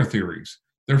smaller theories.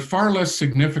 They're far less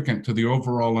significant to the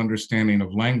overall understanding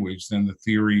of language than the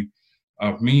theory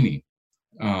of meaning.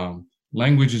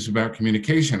 Language is about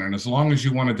communication, and as long as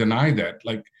you want to deny that,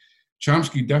 like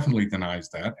Chomsky definitely denies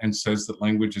that and says that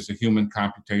language is a human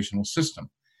computational system,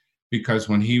 because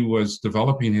when he was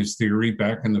developing his theory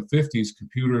back in the 50s,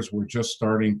 computers were just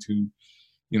starting to,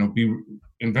 be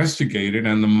investigated,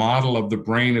 and the model of the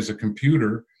brain as a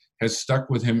computer has stuck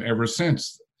with him ever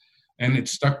since. And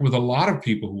it's stuck with a lot of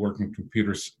people who work in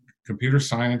computer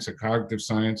science and cognitive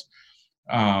science.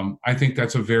 I think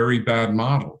that's a very bad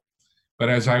model. But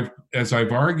as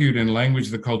I've argued in Language,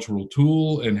 the Cultural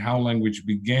Tool, and How Language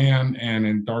Began, and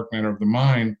in Dark Matter of the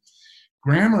Mind,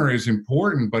 grammar is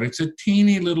important, but it's a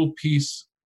teeny little piece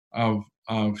of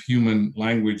human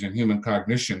language and human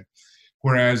cognition.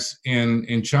 Whereas in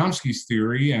Chomsky's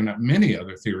theory and many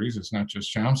other theories, it's not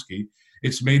just Chomsky,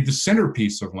 it's made the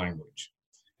centerpiece of language.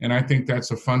 And I think that's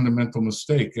a fundamental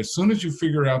mistake. As soon as you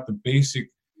figure out the basic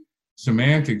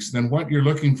semantics, then what you're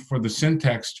looking for the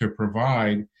syntax to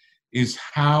provide is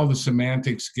how the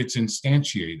semantics gets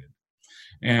instantiated.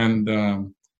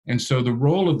 And so the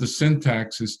role of the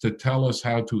syntax is to tell us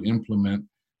how to implement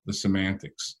the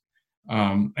semantics.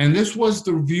 And this was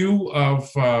the view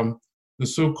of the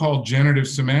so-called generative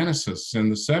semanticists in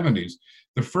the 70s.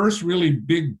 The first really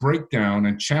big breakdown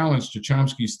and challenge to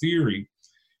Chomsky's theory,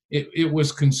 it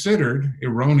was considered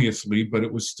erroneously, but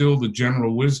it was still the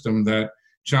general wisdom that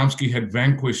Chomsky had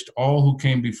vanquished all who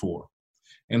came before.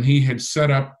 And he had set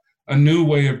up a new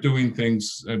way of doing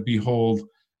things. Behold,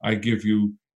 I give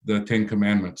you the 10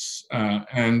 Commandments.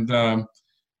 And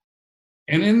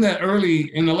in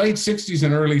the late 60s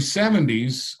and early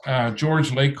 70s,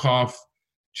 George Lakoff,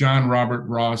 John Robert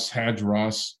Ross, Hadge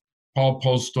Ross, Paul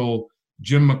Postal,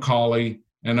 Jim McCauley,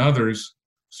 and others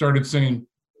started saying,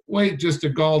 wait just a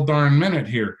gall darn minute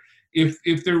here.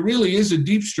 If there really is a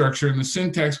deep structure and the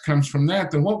syntax comes from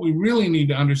that, then what we really need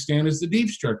to understand is the deep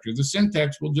structure. The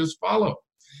syntax will just follow.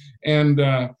 And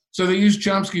so they used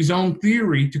Chomsky's own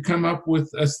theory to come up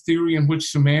with a theory in which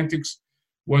semantics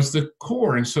was the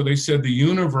core. And so they said the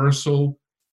universal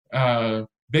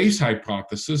base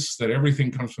hypothesis that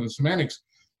everything comes from the semantics.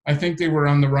 I think they were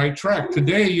on the right track.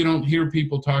 Today, you don't hear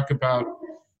people talk about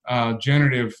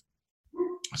generative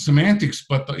semantics,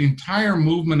 but the entire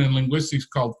movement in linguistics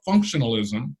called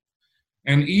functionalism,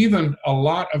 and even a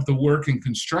lot of the work in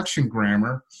construction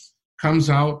grammar, comes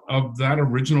out of that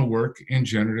original work in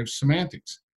generative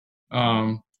semantics.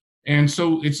 And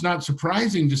so it's not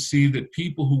surprising to see that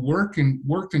people who worked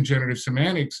in generative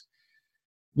semantics,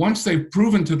 once they've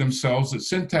proven to themselves that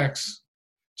syntax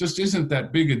just isn't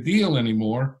that big a deal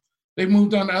anymore, they've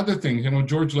moved on to other things.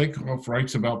 George Lakoff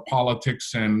writes about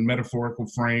politics and metaphorical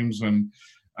frames, and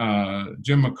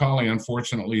Jim Macaulay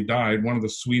unfortunately died, one of the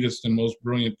sweetest and most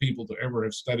brilliant people to ever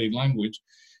have studied language.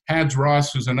 Hadge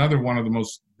Ross, who's another one of the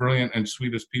most brilliant and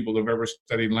sweetest people to have ever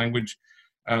studied language,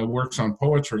 works on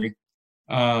poetry.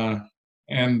 And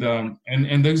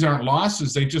these aren't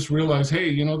losses. They just realize,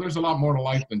 hey, there's a lot more to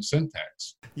life than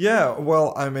syntax. Yeah,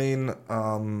 well, I mean,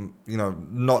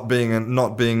 not being an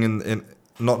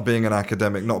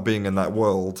academic, not being in that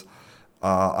world,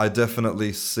 I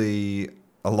definitely see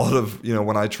a lot of,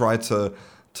 when I try to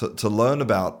learn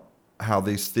about how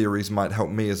these theories might help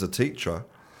me as a teacher,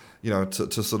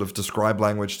 to sort of describe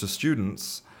language to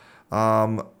students,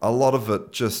 a lot of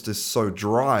it just is so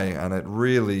dry, and it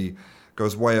really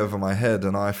goes way over my head,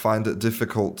 and I find it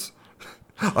difficult.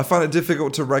 I find it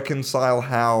difficult to reconcile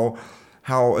how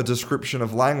a description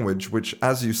of language, which,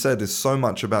 as you said, is so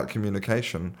much about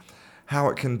communication, how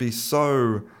it can be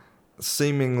so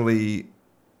seemingly,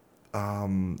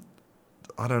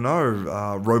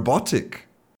 robotic.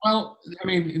 Well, I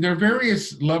mean, there are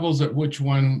various levels at which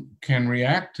one can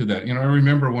react to that. I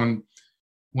remember when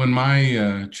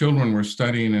my children were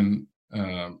studying in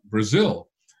Brazil,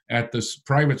 at this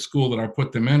private school that I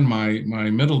put them in, my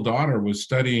middle daughter was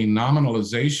studying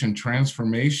nominalization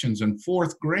transformations in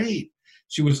 4th grade.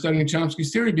 She was studying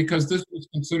Chomsky's theory because this was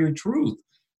considered truth.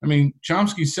 I mean,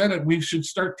 Chomsky said it, we should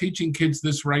start teaching kids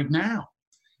this right now.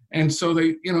 And so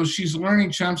she's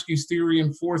learning Chomsky's theory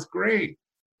in 4th grade.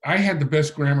 I had the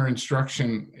best grammar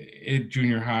instruction at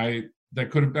junior high I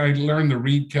learned the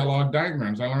Reed-Kellogg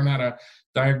diagrams. I learned how to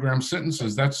diagram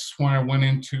sentences. That's why I went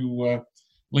into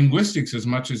linguistics as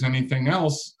much as anything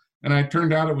else. And it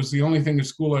turned out it was the only thing at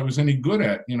school I was any good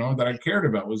at, that I cared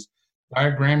about, was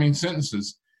diagramming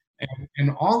sentences.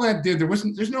 And all that did,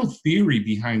 there's no theory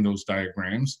behind those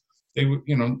diagrams. They would,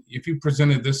 if you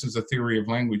presented this as a theory of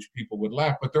language, people would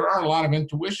laugh, but there are a lot of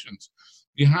intuitions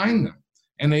behind them.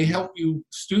 And they help you.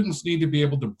 Students need to be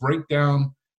able to break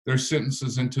down their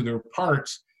sentences into their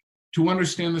parts to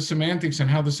understand the semantics and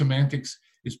how the semantics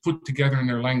is put together in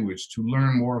their language to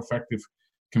learn more effective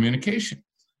communication.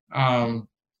 And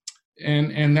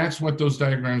that's what those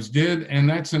diagrams did. And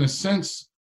that's, in a sense,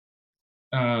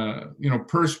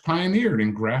 Peirce pioneered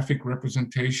in graphic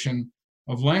representation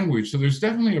of language. So there's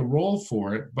definitely a role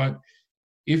for it. But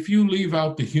if you leave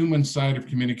out the human side of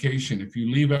communication, if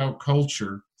you leave out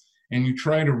culture, and you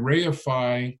try to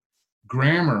reify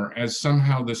grammar as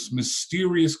somehow this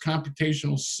mysterious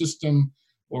computational system,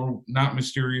 or not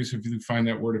mysterious if you find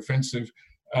that word offensive,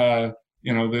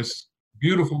 this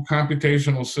beautiful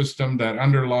computational system that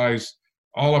underlies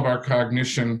all of our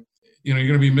cognition, you're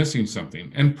going to be missing something.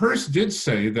 And Peirce did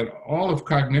say that all of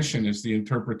cognition is the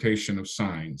interpretation of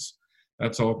signs.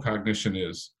 That's all cognition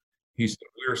is. He said,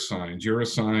 we're signs. You're a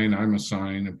sign, I'm a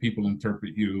sign, and people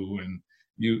interpret you, and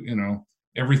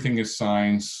everything is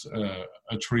signs.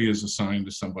 A tree is a sign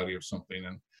to somebody or something.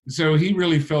 And so he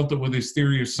really felt that with his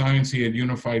theory of science, he had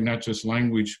unified not just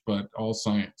language, but all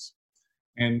science.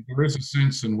 And there is a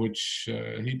sense in which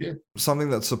he did. Something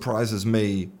that surprises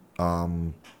me,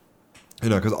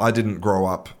 because I didn't grow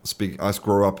up I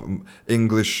grew up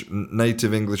English,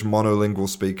 native English, monolingual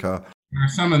speaker. There are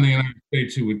some in the United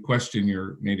States who would question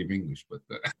your native English, but...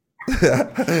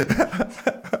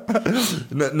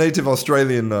 native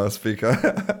Australian speaker.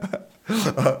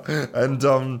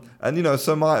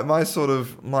 So my sort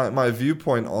of my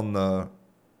viewpoint on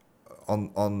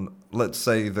let's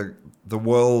say the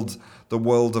world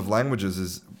of languages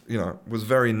is was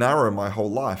very narrow my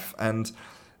whole life, and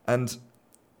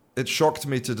it shocked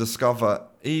me to discover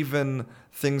even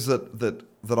things that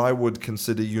I would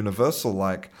consider universal,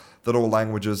 like that all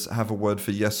languages have a word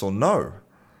for yes or no.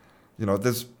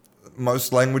 There's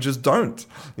most languages don't,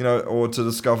 or to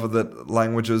discover that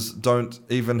languages don't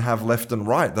even have left and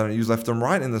right. They don't use left and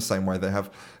right in the same way. They have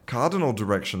cardinal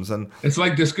directions. And it's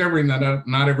like discovering that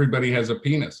not everybody has a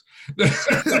penis.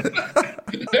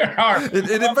 There are.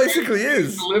 It basically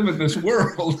is. To live in this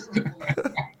world.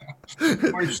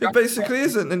 It basically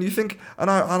isn't. And you think,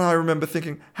 and I remember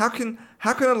thinking, how can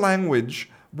a language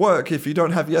work if you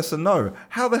don't have yes and no?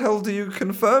 How the hell do you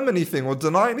confirm anything or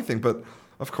deny anything? But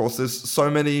of course, there's so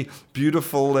many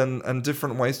beautiful and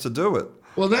different ways to do it.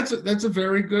 Well, that's a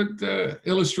very good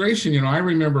illustration. I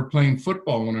remember playing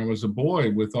football when I was a boy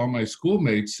with all my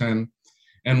schoolmates, and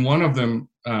one of them,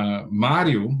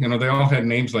 Mario. They all had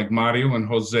names like Mario and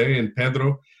Jose and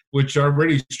Pedro. which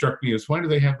already struck me as, why do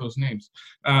they have those names?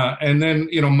 And then,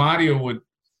 Mario would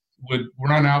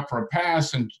run out for a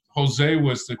pass, and Jose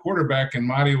was the quarterback, and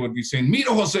Mario would be saying,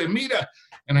 "Mira, Jose, mira."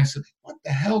 And I said, what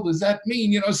the hell does that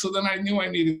mean? So then I knew I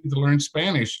needed to learn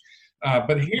Spanish.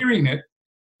 But hearing it,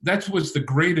 that was the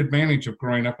great advantage of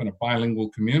growing up in a bilingual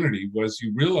community, was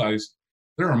you realize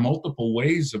there are multiple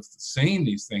ways of saying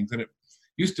these things. And it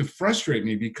used to frustrate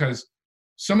me because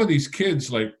some of these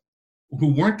kids, like,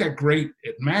 who weren't that great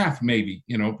at math, maybe,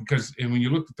 because when you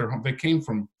looked at their home,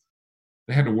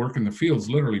 they had to work in the fields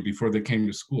literally before they came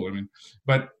to school.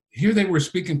 But here they were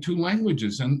speaking 2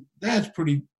 languages, and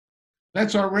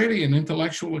that's already an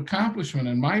intellectual accomplishment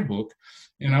in my book.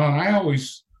 And I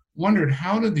always wondered,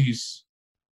 how do these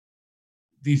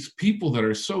people that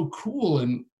are so cool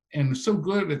and so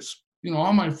good at,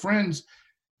 all my friends,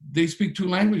 they speak 2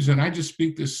 languages, and I just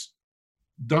speak this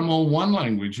dumb old one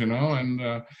language,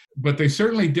 but they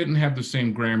certainly didn't have the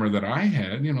same grammar that I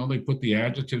had. They put the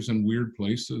adjectives in weird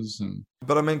places.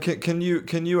 But I mean, can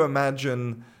you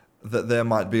imagine that there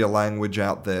might be a language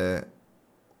out there,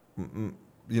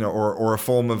 or a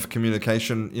form of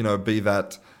communication, be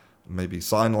that maybe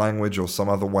sign language or some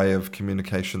other way of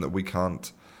communication that we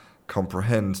can't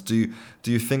comprehend? Do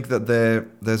you think that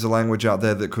there's a language out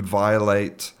there that could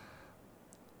violate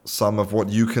some of what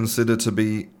you consider to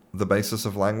be the basis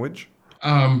of language?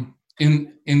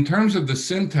 In terms of the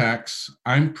syntax,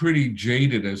 I'm pretty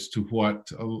jaded as to what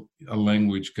a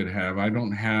language could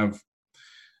have.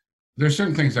 There's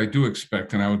certain things I do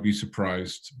expect, and I would be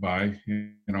surprised by.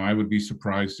 I would be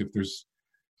surprised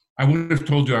I would have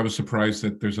told you I was surprised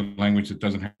that there's a language that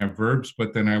doesn't have verbs,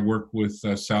 but then I worked with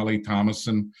Sally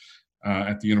Thomason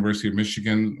at the University of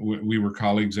Michigan. We were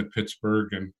colleagues at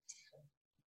Pittsburgh, and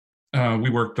we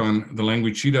worked on the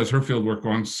language she does her field work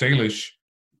on, Salish,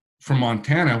 from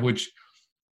Montana, which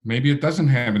maybe it doesn't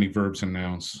have any verbs and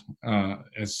nouns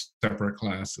as separate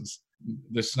classes.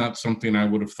 That's not something I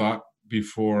would have thought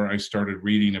before I started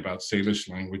reading about Salish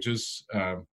languages.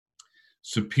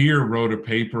 Sapir wrote a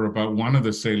paper about one of the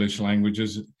Salish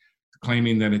languages,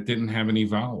 claiming that it didn't have any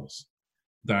vowels,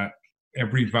 that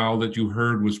every vowel that you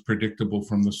heard was predictable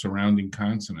from the surrounding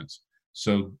consonants.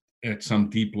 So at some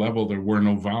deep level, there were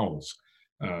no vowels.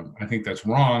 I think that's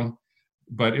wrong,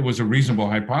 but it was a reasonable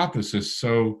hypothesis.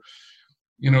 So,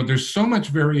 there's so much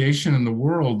variation in the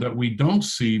world that we don't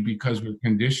see because we're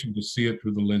conditioned to see it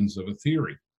through the lens of a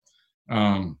theory.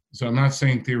 So I'm not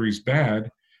saying theory's bad.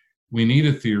 We need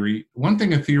a theory. One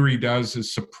thing a theory does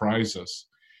is surprise us.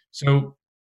 So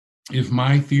if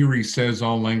my theory says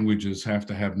all languages have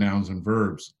to have nouns and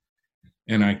verbs,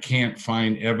 and I can't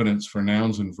find evidence for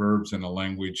nouns and verbs in a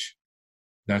language,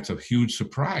 that's a huge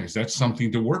surprise. That's something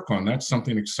to work on. That's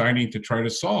something exciting to try to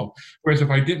solve. Whereas if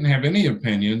I didn't have any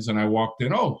opinions and I walked in,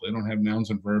 they don't have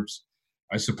nouns and verbs,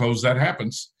 I suppose that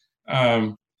happens.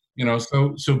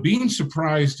 So being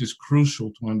surprised is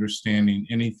crucial to understanding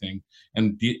anything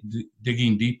and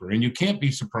digging deeper. And you can't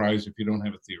be surprised if you don't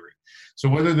have a theory. So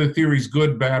whether the theory's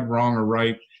good, bad, wrong, or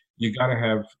right, you got to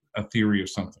have a theory of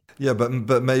something. Yeah,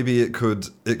 but maybe it could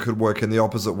work in the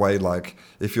opposite way. Like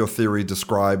if your theory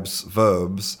describes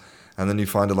verbs, and then you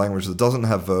find a language that doesn't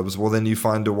have verbs, well, then you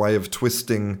find a way of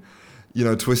twisting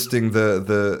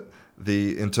the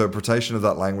interpretation of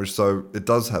that language so it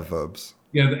does have verbs.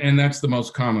 Yeah, and that's the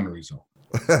most common result.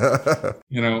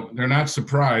 They're not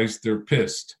surprised, they're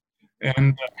pissed.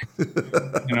 And,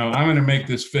 I'm going to make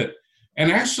this fit. And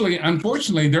actually,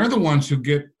 unfortunately, they're the ones who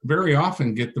very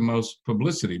often get the most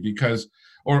publicity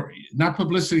or not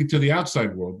publicity to the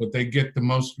outside world, but they get the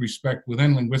most respect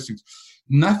within linguistics.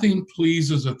 Nothing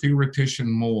pleases a theoretician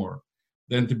more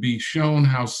than to be shown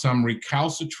how some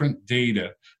recalcitrant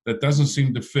data that doesn't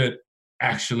seem to fit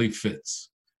actually fits,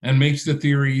 and makes the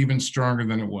theory even stronger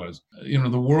than it was. The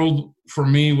world for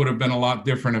me would have been a lot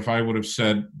different if I would have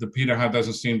said the Piraha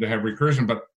doesn't seem to have recursion,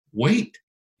 but wait,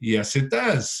 yes, it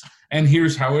does. And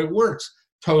here's how it works.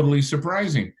 Totally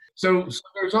surprising. So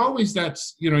there's always that,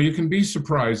 you can be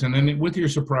surprised. And then with your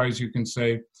surprise, you can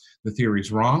say the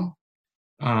theory's wrong.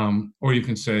 Or you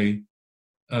can say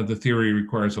the theory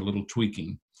requires a little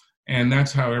tweaking. And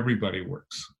that's how everybody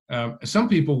works. Some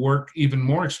people work even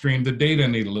more extreme. The data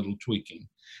need a little tweaking.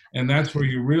 And that's where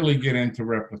you really get into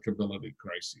replicability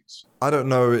crises. I don't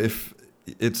know if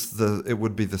it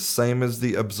would be the same as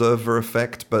the observer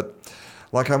effect, but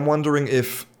I'm wondering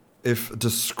if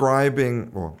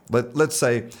describing, or let's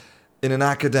say in an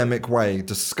academic way,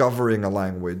 discovering a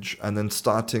language and then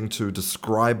starting to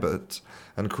describe it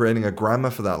and creating a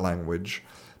grammar for that language,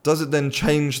 does it then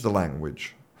change the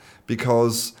language?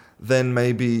 Because then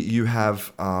maybe you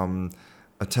have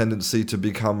a tendency to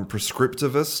become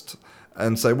prescriptivist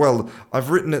and say, well, I've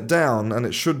written it down and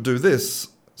it should do this.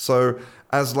 So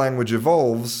as language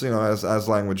evolves, as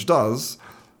language does,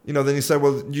 then you say,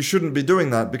 well, you shouldn't be doing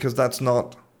that because that's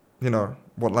not,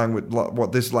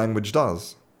 what this language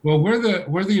does. Well, where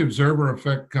the observer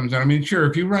effect comes in, I mean, sure,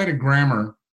 if you write a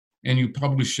grammar and you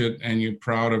publish it and you're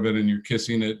proud of it and you're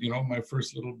kissing it, my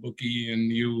first little bookie,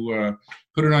 and you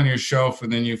put it on your shelf,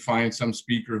 and then you find some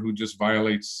speaker who just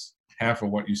violates half of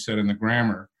what you said in the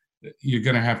grammar, you're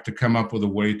going to have to come up with a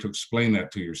way to explain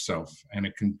that to yourself, and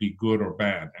it can be good or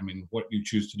bad. I mean, what you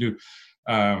choose to do.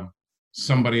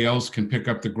 Somebody else can pick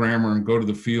up the grammar and go to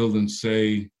the field and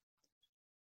say,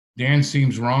 Dan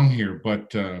seems wrong here,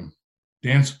 but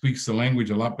Dan speaks the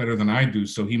language a lot better than I do,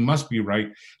 so he must be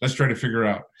right. Let's try to figure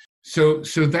out. So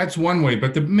that's one way,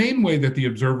 but the main way that the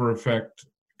observer effect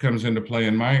comes into play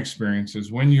in my experience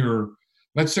is when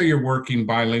let's say you're working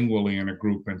bilingually in a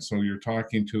group, and so you're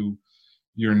talking to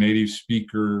your native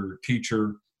speaker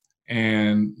teacher,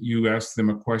 and you ask them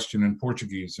a question in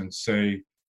Portuguese and say,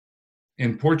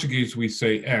 in Portuguese we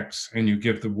say X, and you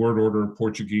give the word order of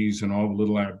Portuguese and all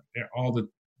the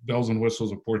bells and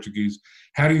whistles of Portuguese.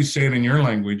 How do you say it in your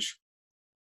language?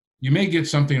 You may get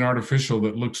something artificial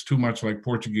that looks too much like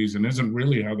Portuguese and isn't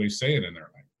really how they say it in their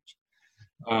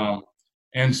language.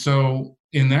 And so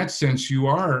in that sense, you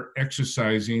are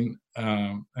exercising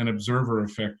an observer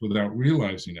effect without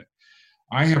realizing it.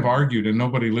 I have argued, and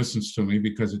nobody listens to me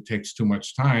because it takes too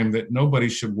much time, that nobody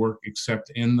should work except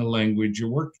in the language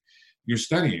you're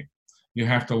studying. You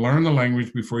have to learn the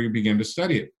language before you begin to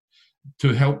study it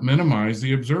to help minimize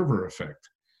the observer effect.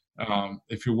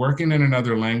 If you're working in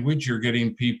another language, you're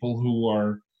getting people who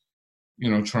are,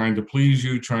 trying to please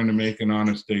you, trying to make an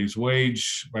honest day's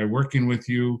wage by working with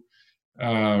you,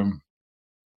 and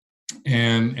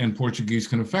Portuguese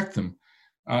can affect them.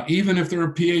 Even if they're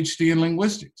a PhD in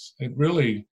linguistics, it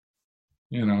really,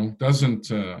 doesn't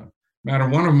matter.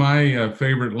 One of my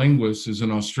favorite linguists is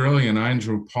an Australian,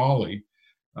 Andrew Pawley,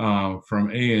 from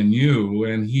ANU,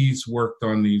 and he's worked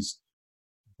on these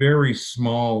very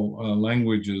small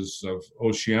languages of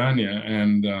Oceania,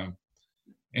 and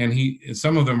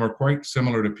some of them are quite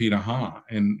similar to Pitaha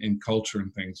in culture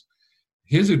and things.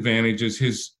 His advantage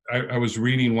is I was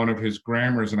reading one of his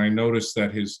grammars, and I noticed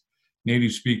that his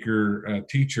native speaker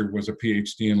teacher was a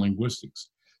PhD in linguistics.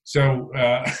 So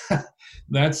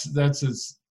that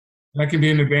can be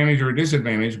an advantage or a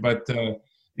disadvantage, but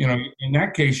in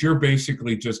that case, you're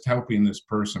basically just helping this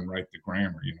person write the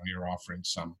grammar. You're offering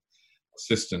some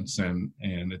assistance, and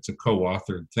it's a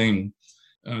co-authored thing.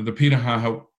 The Pitaha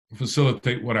help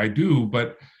facilitate what I do,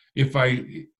 but if I,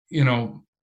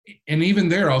 and even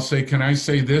there, I'll say, can I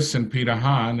say this in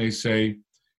Pitaha? And they say,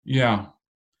 yeah,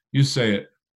 you say it.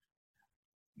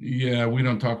 Yeah, we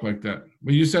don't talk like that.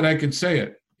 But you said I could say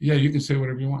it. Yeah, you can say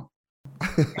whatever you want.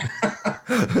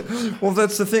 Well,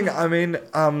 that's the thing. I mean,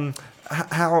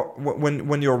 how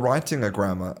when you're writing a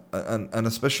grammar, and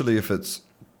especially if it's,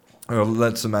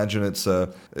 let's imagine it's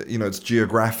it's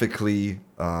geographically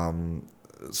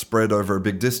spread over a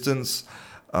big distance,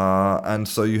 and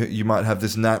so you might have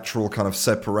this natural kind of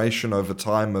separation over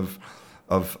time of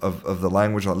the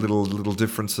language, like little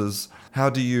differences. How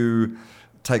do you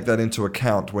take that into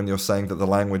account when you're saying that the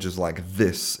language is like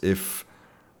this, if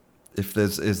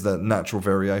is that natural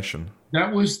variation?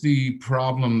 That was the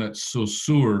problem that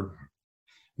Saussure,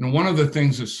 one of the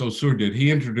things that Saussure did,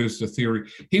 he introduced a theory.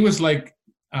 He was like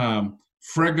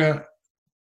Frege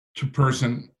to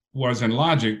person was in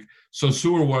logic,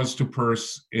 Saussure was to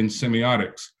Peirce in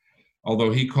semiotics,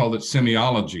 although he called it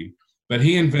semiology. But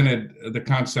he invented the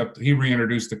concept, he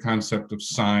reintroduced the concept of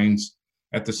signs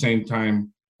at the same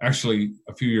time, actually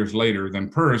a few years later than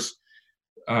Peirce.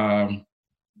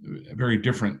 Very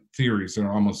different theories. There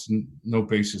are almost no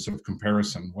basis of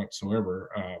comparison whatsoever.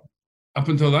 Up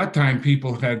until that time,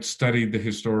 people had studied the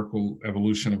historical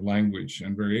evolution of language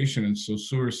and variation, and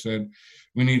Saussure said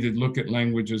we need to look at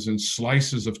languages in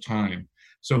slices of time.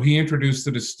 So he introduced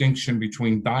the distinction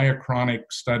between diachronic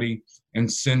study and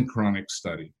synchronic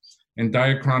study. And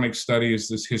diachronic study is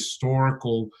this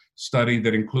historical study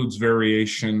that includes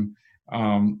variation,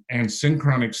 and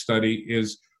synchronic study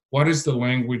is what is the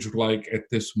language like at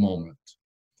this moment?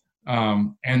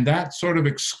 And that sort of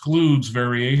excludes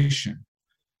variation.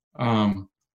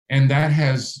 And that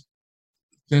has,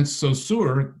 since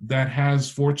Saussure, that has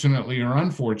fortunately or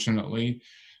unfortunately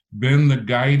been the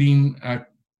guiding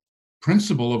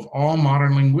principle of all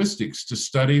modern linguistics, to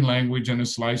study language in a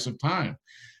slice of time,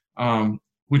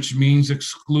 which means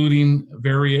excluding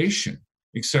variation.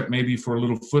 except maybe for a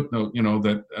little footnote,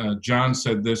 that John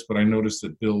said this, but I noticed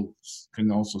that Bill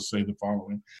can also say the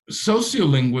following.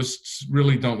 Sociolinguists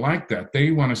really don't like that.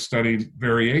 They want to study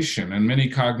variation, and many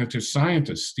cognitive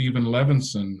scientists, Stephen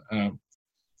Levinson,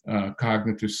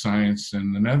 cognitive science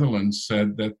in the Netherlands,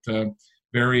 said that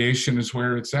variation is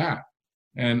where it's at.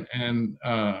 And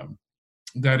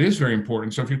that is very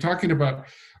important. So if you're talking about,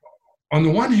 on the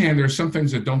one hand, there are some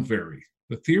things that don't vary.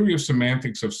 The theory of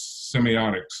semantics of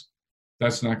semiotics,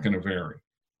 that's not going to vary.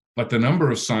 But the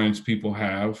number of signs people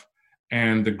have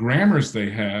and the grammars they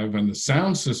have and the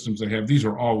sound systems they have, these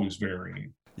are always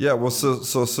varying. Yeah, well, so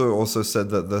also said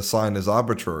that the sign is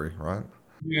arbitrary, right?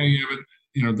 Yeah,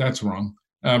 but that's wrong.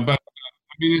 But I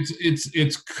mean,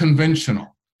 it's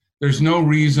conventional. There's no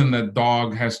reason that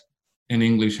dog in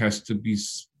English has to be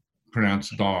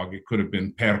pronounced dog. It could have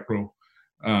been perro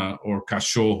or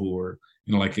cachorro, or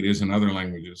like it is in other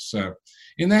languages.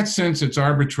 In that sense, it's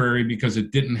arbitrary because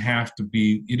it didn't have to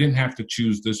be. You didn't have to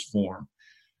choose this form.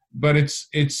 But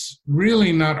it's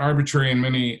really not arbitrary in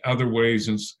many other ways,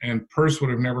 and Peirce would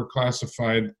have never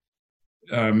classified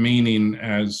meaning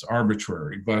as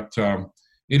arbitrary. But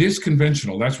it is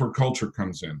conventional. That's where culture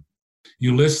comes in.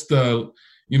 You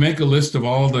make a list of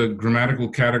all the grammatical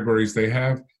categories they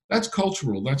have. That's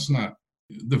cultural. That's not.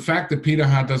 The fact that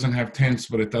Pitaha doesn't have tense,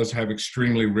 but it does have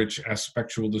extremely rich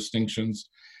aspectual distinctions,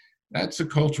 that's a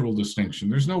cultural distinction.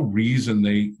 There's no reason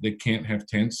they can't have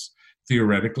tense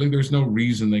theoretically. There's no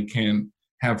reason they can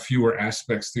have fewer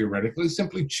aspects theoretically. They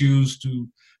simply choose to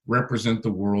represent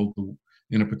the world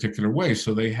in a particular way.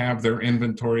 So they have their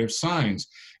inventory of signs.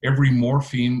 Every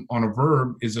morpheme on a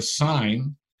verb is a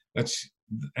sign.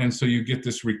 And so you get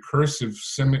this recursive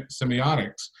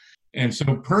semiotics. And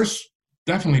so Peirce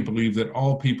definitely believed that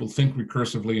all people think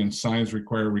recursively and signs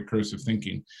require recursive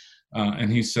thinking.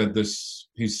 And he said this,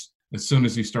 as soon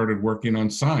as he started working on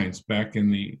signs back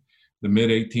in the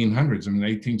mid-1800s and the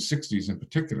 1860s in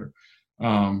particular.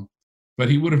 But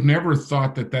he would have never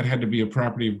thought that had to be a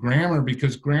property of grammar,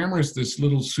 because grammar is this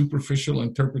little superficial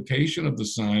interpretation of the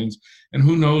signs, and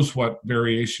who knows what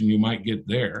variation you might get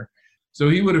there. So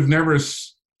he would have never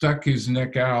stuck his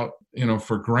neck out,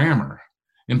 for grammar.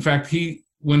 In fact,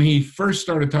 when he first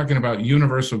started talking about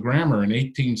universal grammar in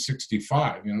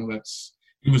 1865,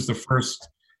 he was the first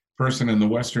person in the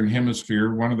Western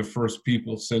Hemisphere, one of the first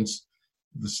people since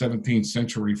the 17th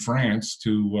century France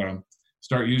to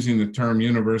start using the term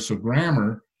universal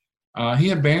grammar. He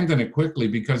abandoned it quickly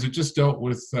because it just dealt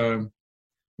with, he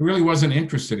really wasn't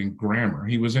interested in grammar.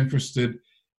 He was interested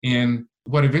in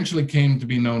what eventually came to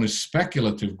be known as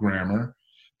speculative grammar,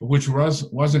 which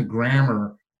wasn't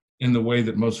grammar in the way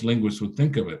that most linguists would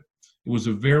think of it. It was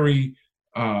a very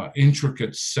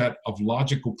intricate set of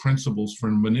logical principles for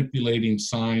manipulating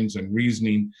signs and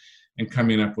reasoning and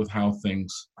coming up with how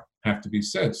things have to be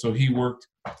said. So he worked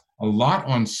a lot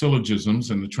on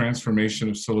syllogisms and the transformation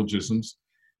of syllogisms.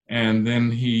 And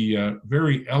then he,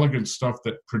 very elegant stuff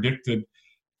that predicted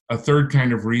a third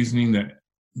kind of reasoning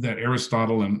that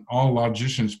Aristotle and all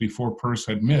logicians before Peirce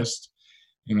had missed.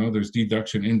 There's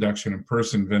deduction, induction, and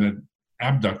Peirce invented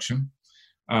abduction,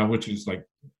 which is like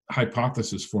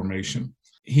hypothesis formation.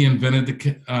 He invented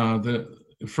the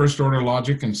first order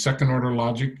logic and second order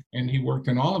logic, and he worked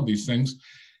in all of these things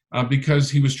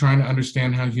because he was trying to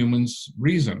understand how humans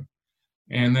reason.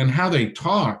 And then how they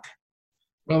talk,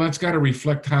 well, that's got to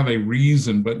reflect how they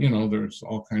reason, but there's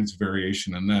all kinds of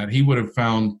variation in that. He would have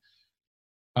found,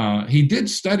 he did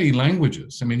study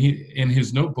languages. I mean, in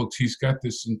his notebooks, he's got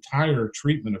this entire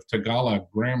treatment of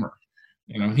Tagalog grammar.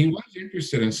 He was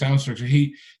interested in sound structure.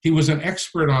 He was an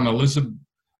expert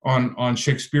on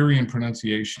Shakespearean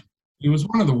pronunciation. He was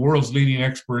one of the world's leading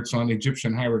experts on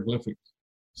Egyptian hieroglyphics.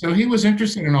 So he was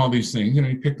interested in all these things.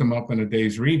 He picked them up in a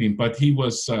day's reading, but he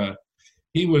was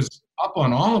up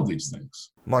on all of these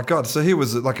things. My God, so he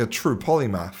was like a true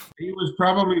polymath. He was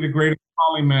probably the greatest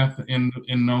polymath in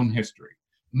known history.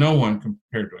 No one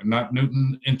compared to him, not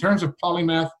Newton. In terms of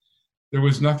polymath, there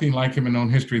was nothing like him in known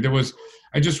history.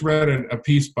 I just read a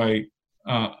piece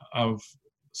of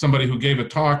somebody who gave a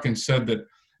talk and said that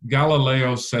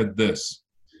Galileo said this.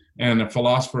 And a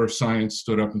philosopher of science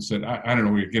stood up and said, I don't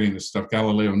know where you're getting this stuff.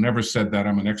 Galileo never said that.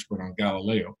 I'm an expert on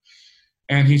Galileo.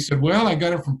 And he said, well, I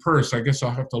got it from Peirce. I guess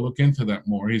I'll have to look into that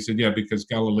more. He said, yeah, because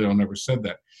Galileo never said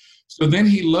that. So then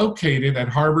he located at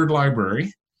Harvard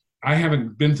Library. I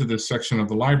haven't been to this section of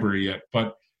the library yet,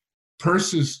 but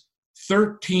Peirce's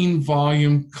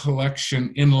 13-volume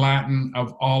collection in Latin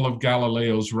of all of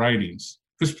Galileo's writings,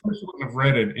 because Peirce wouldn't have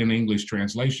read it in English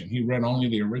translation. He read only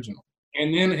the original.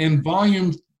 And then in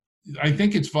volume, I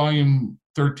think it's volume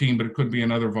 13, but it could be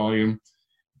another volume,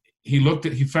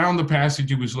 he found the passage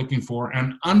he was looking for,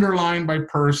 and underlined by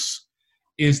Peirce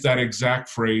is that exact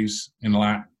phrase in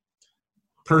Latin.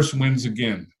 Peirce wins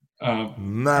again.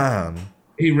 Man.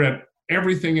 He read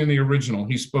everything in the original.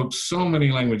 He spoke so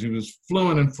many languages. He was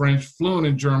fluent in French, fluent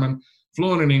in German,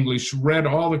 fluent in English, read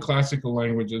all the classical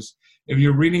languages. If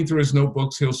you're reading through his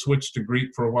notebooks, he'll switch to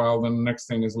Greek for a while, then the next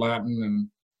thing is Latin,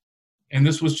 and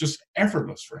this was just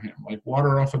effortless for him, like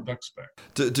water off a duck's back.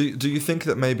 Do you think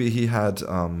that maybe he had,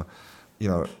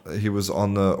 he was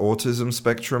on the autism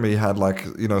spectrum? He had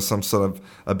some sort of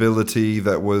ability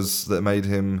that made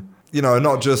him,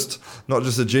 not just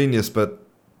a genius, but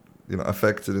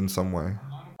affected in some way.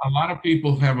 A lot of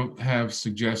people have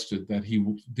suggested that he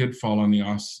did fall on the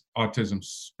autism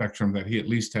spectrum, that he at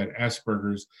least had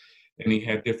Asperger's, and he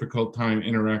had difficult time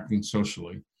interacting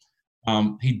socially.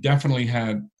 He definitely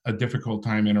had a difficult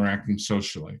time interacting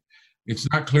socially. It's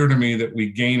not clear to me that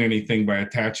we gain anything by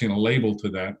attaching a label to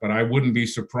that, but I wouldn't be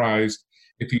surprised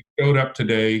if he showed up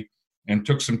today and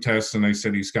took some tests and they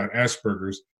said he's got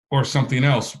Asperger's or something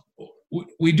else.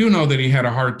 We do know that he had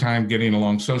a hard time getting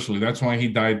along socially. That's why he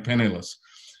died penniless.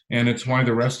 And it's why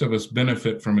the rest of us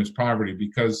benefit from his poverty,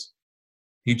 because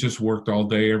he just worked all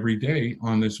day, every day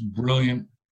on this brilliant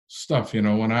stuff.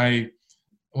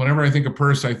 Whenever I think of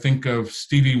Peirce, I think of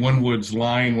Stevie Winwood's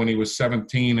line when he was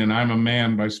 17 and I'm a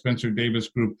Man by Spencer Davis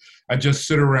Group. I just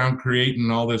sit around creating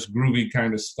all this groovy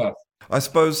kind of stuff. I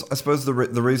suppose the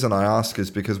reason I ask is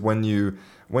because when you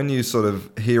sort of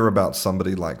hear about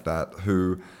somebody like that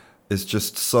who is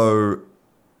just so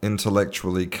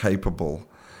intellectually capable,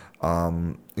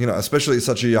 especially at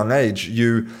such a young age,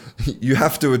 you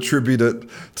have to attribute it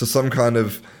to some kind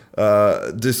of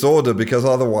disorder, because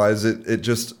otherwise it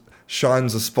just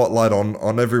shines a spotlight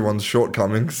on everyone's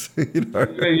shortcomings.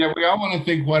 Yeah, we all want to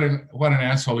think what an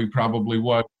asshole he probably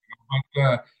was,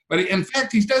 but in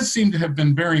fact he does seem to have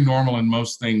been very normal in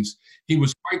most things. He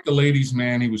was quite the ladies'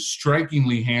 man. He was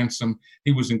strikingly handsome.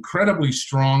 He was incredibly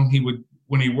strong.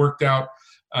 When he worked out,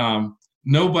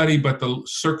 nobody but the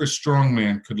circus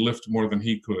strongman could lift more than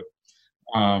he could.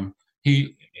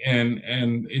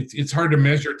 It's hard to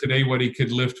measure today what he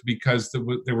could lift, because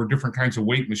there were different kinds of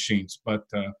weight machines, but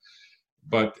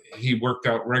he worked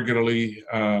out regularly.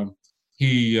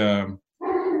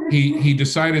 He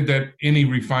decided that any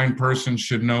refined person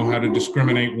should know how to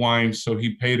discriminate wines, so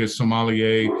he paid a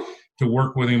sommelier to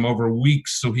work with him over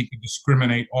weeks so he could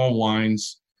discriminate all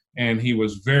wines. And he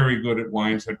was very good at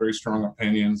wines, had very strong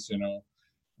opinions,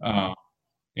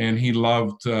 and he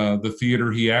loved the theater.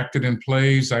 He acted in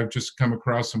plays. I've just come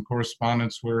across some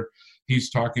correspondence where he's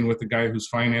talking with the guy who's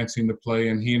financing the play,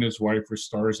 and he and his wife were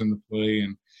stars in the play.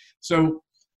 And so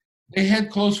they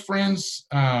had close friends.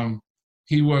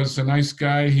 He was a nice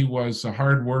guy. He was a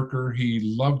hard worker.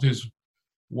 He loved his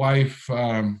wife.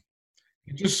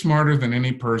 Just smarter than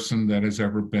any person that has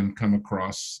ever been come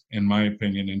across, in my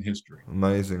opinion, in history.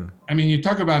 Amazing. I mean, you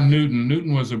talk about Newton.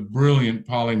 Newton was a brilliant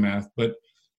polymath, but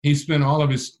he spent all of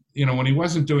his, when he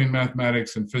wasn't doing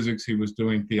mathematics and physics, he was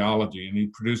doing theology, and he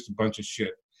produced a bunch of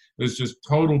shit. It was just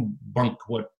total bunk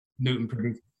what Newton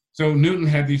produced. So Newton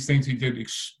had these things he did,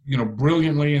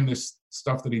 brilliantly, and this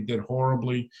stuff that he did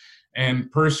horribly.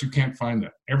 And Peirce, you can't find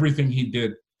that. Everything he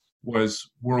did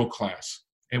was world class.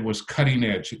 It was cutting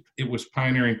edge. It was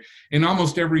pioneering. In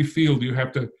almost every field, you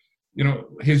have to,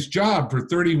 his job for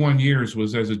 31 years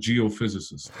was as a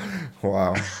geophysicist.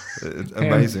 Wow.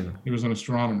 Amazing. He was an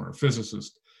astronomer,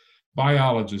 physicist,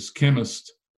 biologist,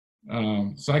 chemist,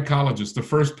 psychologist. The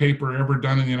first paper ever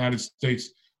done in the United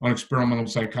States on experimental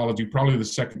psychology, probably the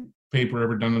second paper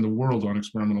ever done in the world on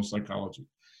experimental psychology.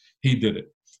 He did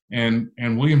it. And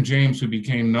William James, who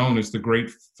became known as the great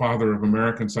father of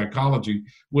American psychology,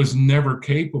 was never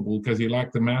capable, because he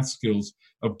lacked the math skills,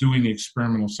 of doing the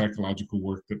experimental psychological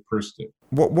work that Peirce did.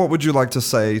 What would you like to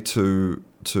say to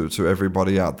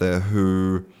everybody out there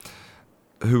who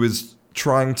is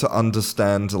trying to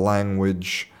understand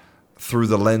language through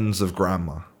the lens of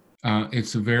grammar?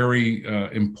 It's a very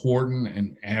important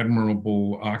and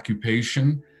admirable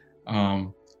occupation.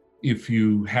 If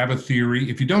you have a theory,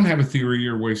 if you don't have a theory,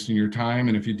 you're wasting your time.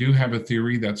 And if you do have a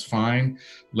theory, that's fine.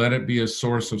 Let it be a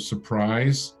source of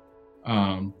surprise.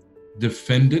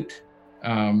 Defend it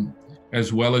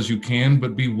as well as you can,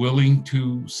 but be willing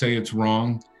to say it's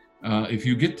wrong if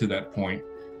you get to that point.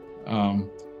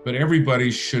 But everybody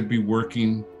should be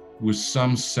working with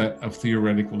some set of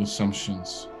theoretical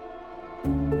assumptions.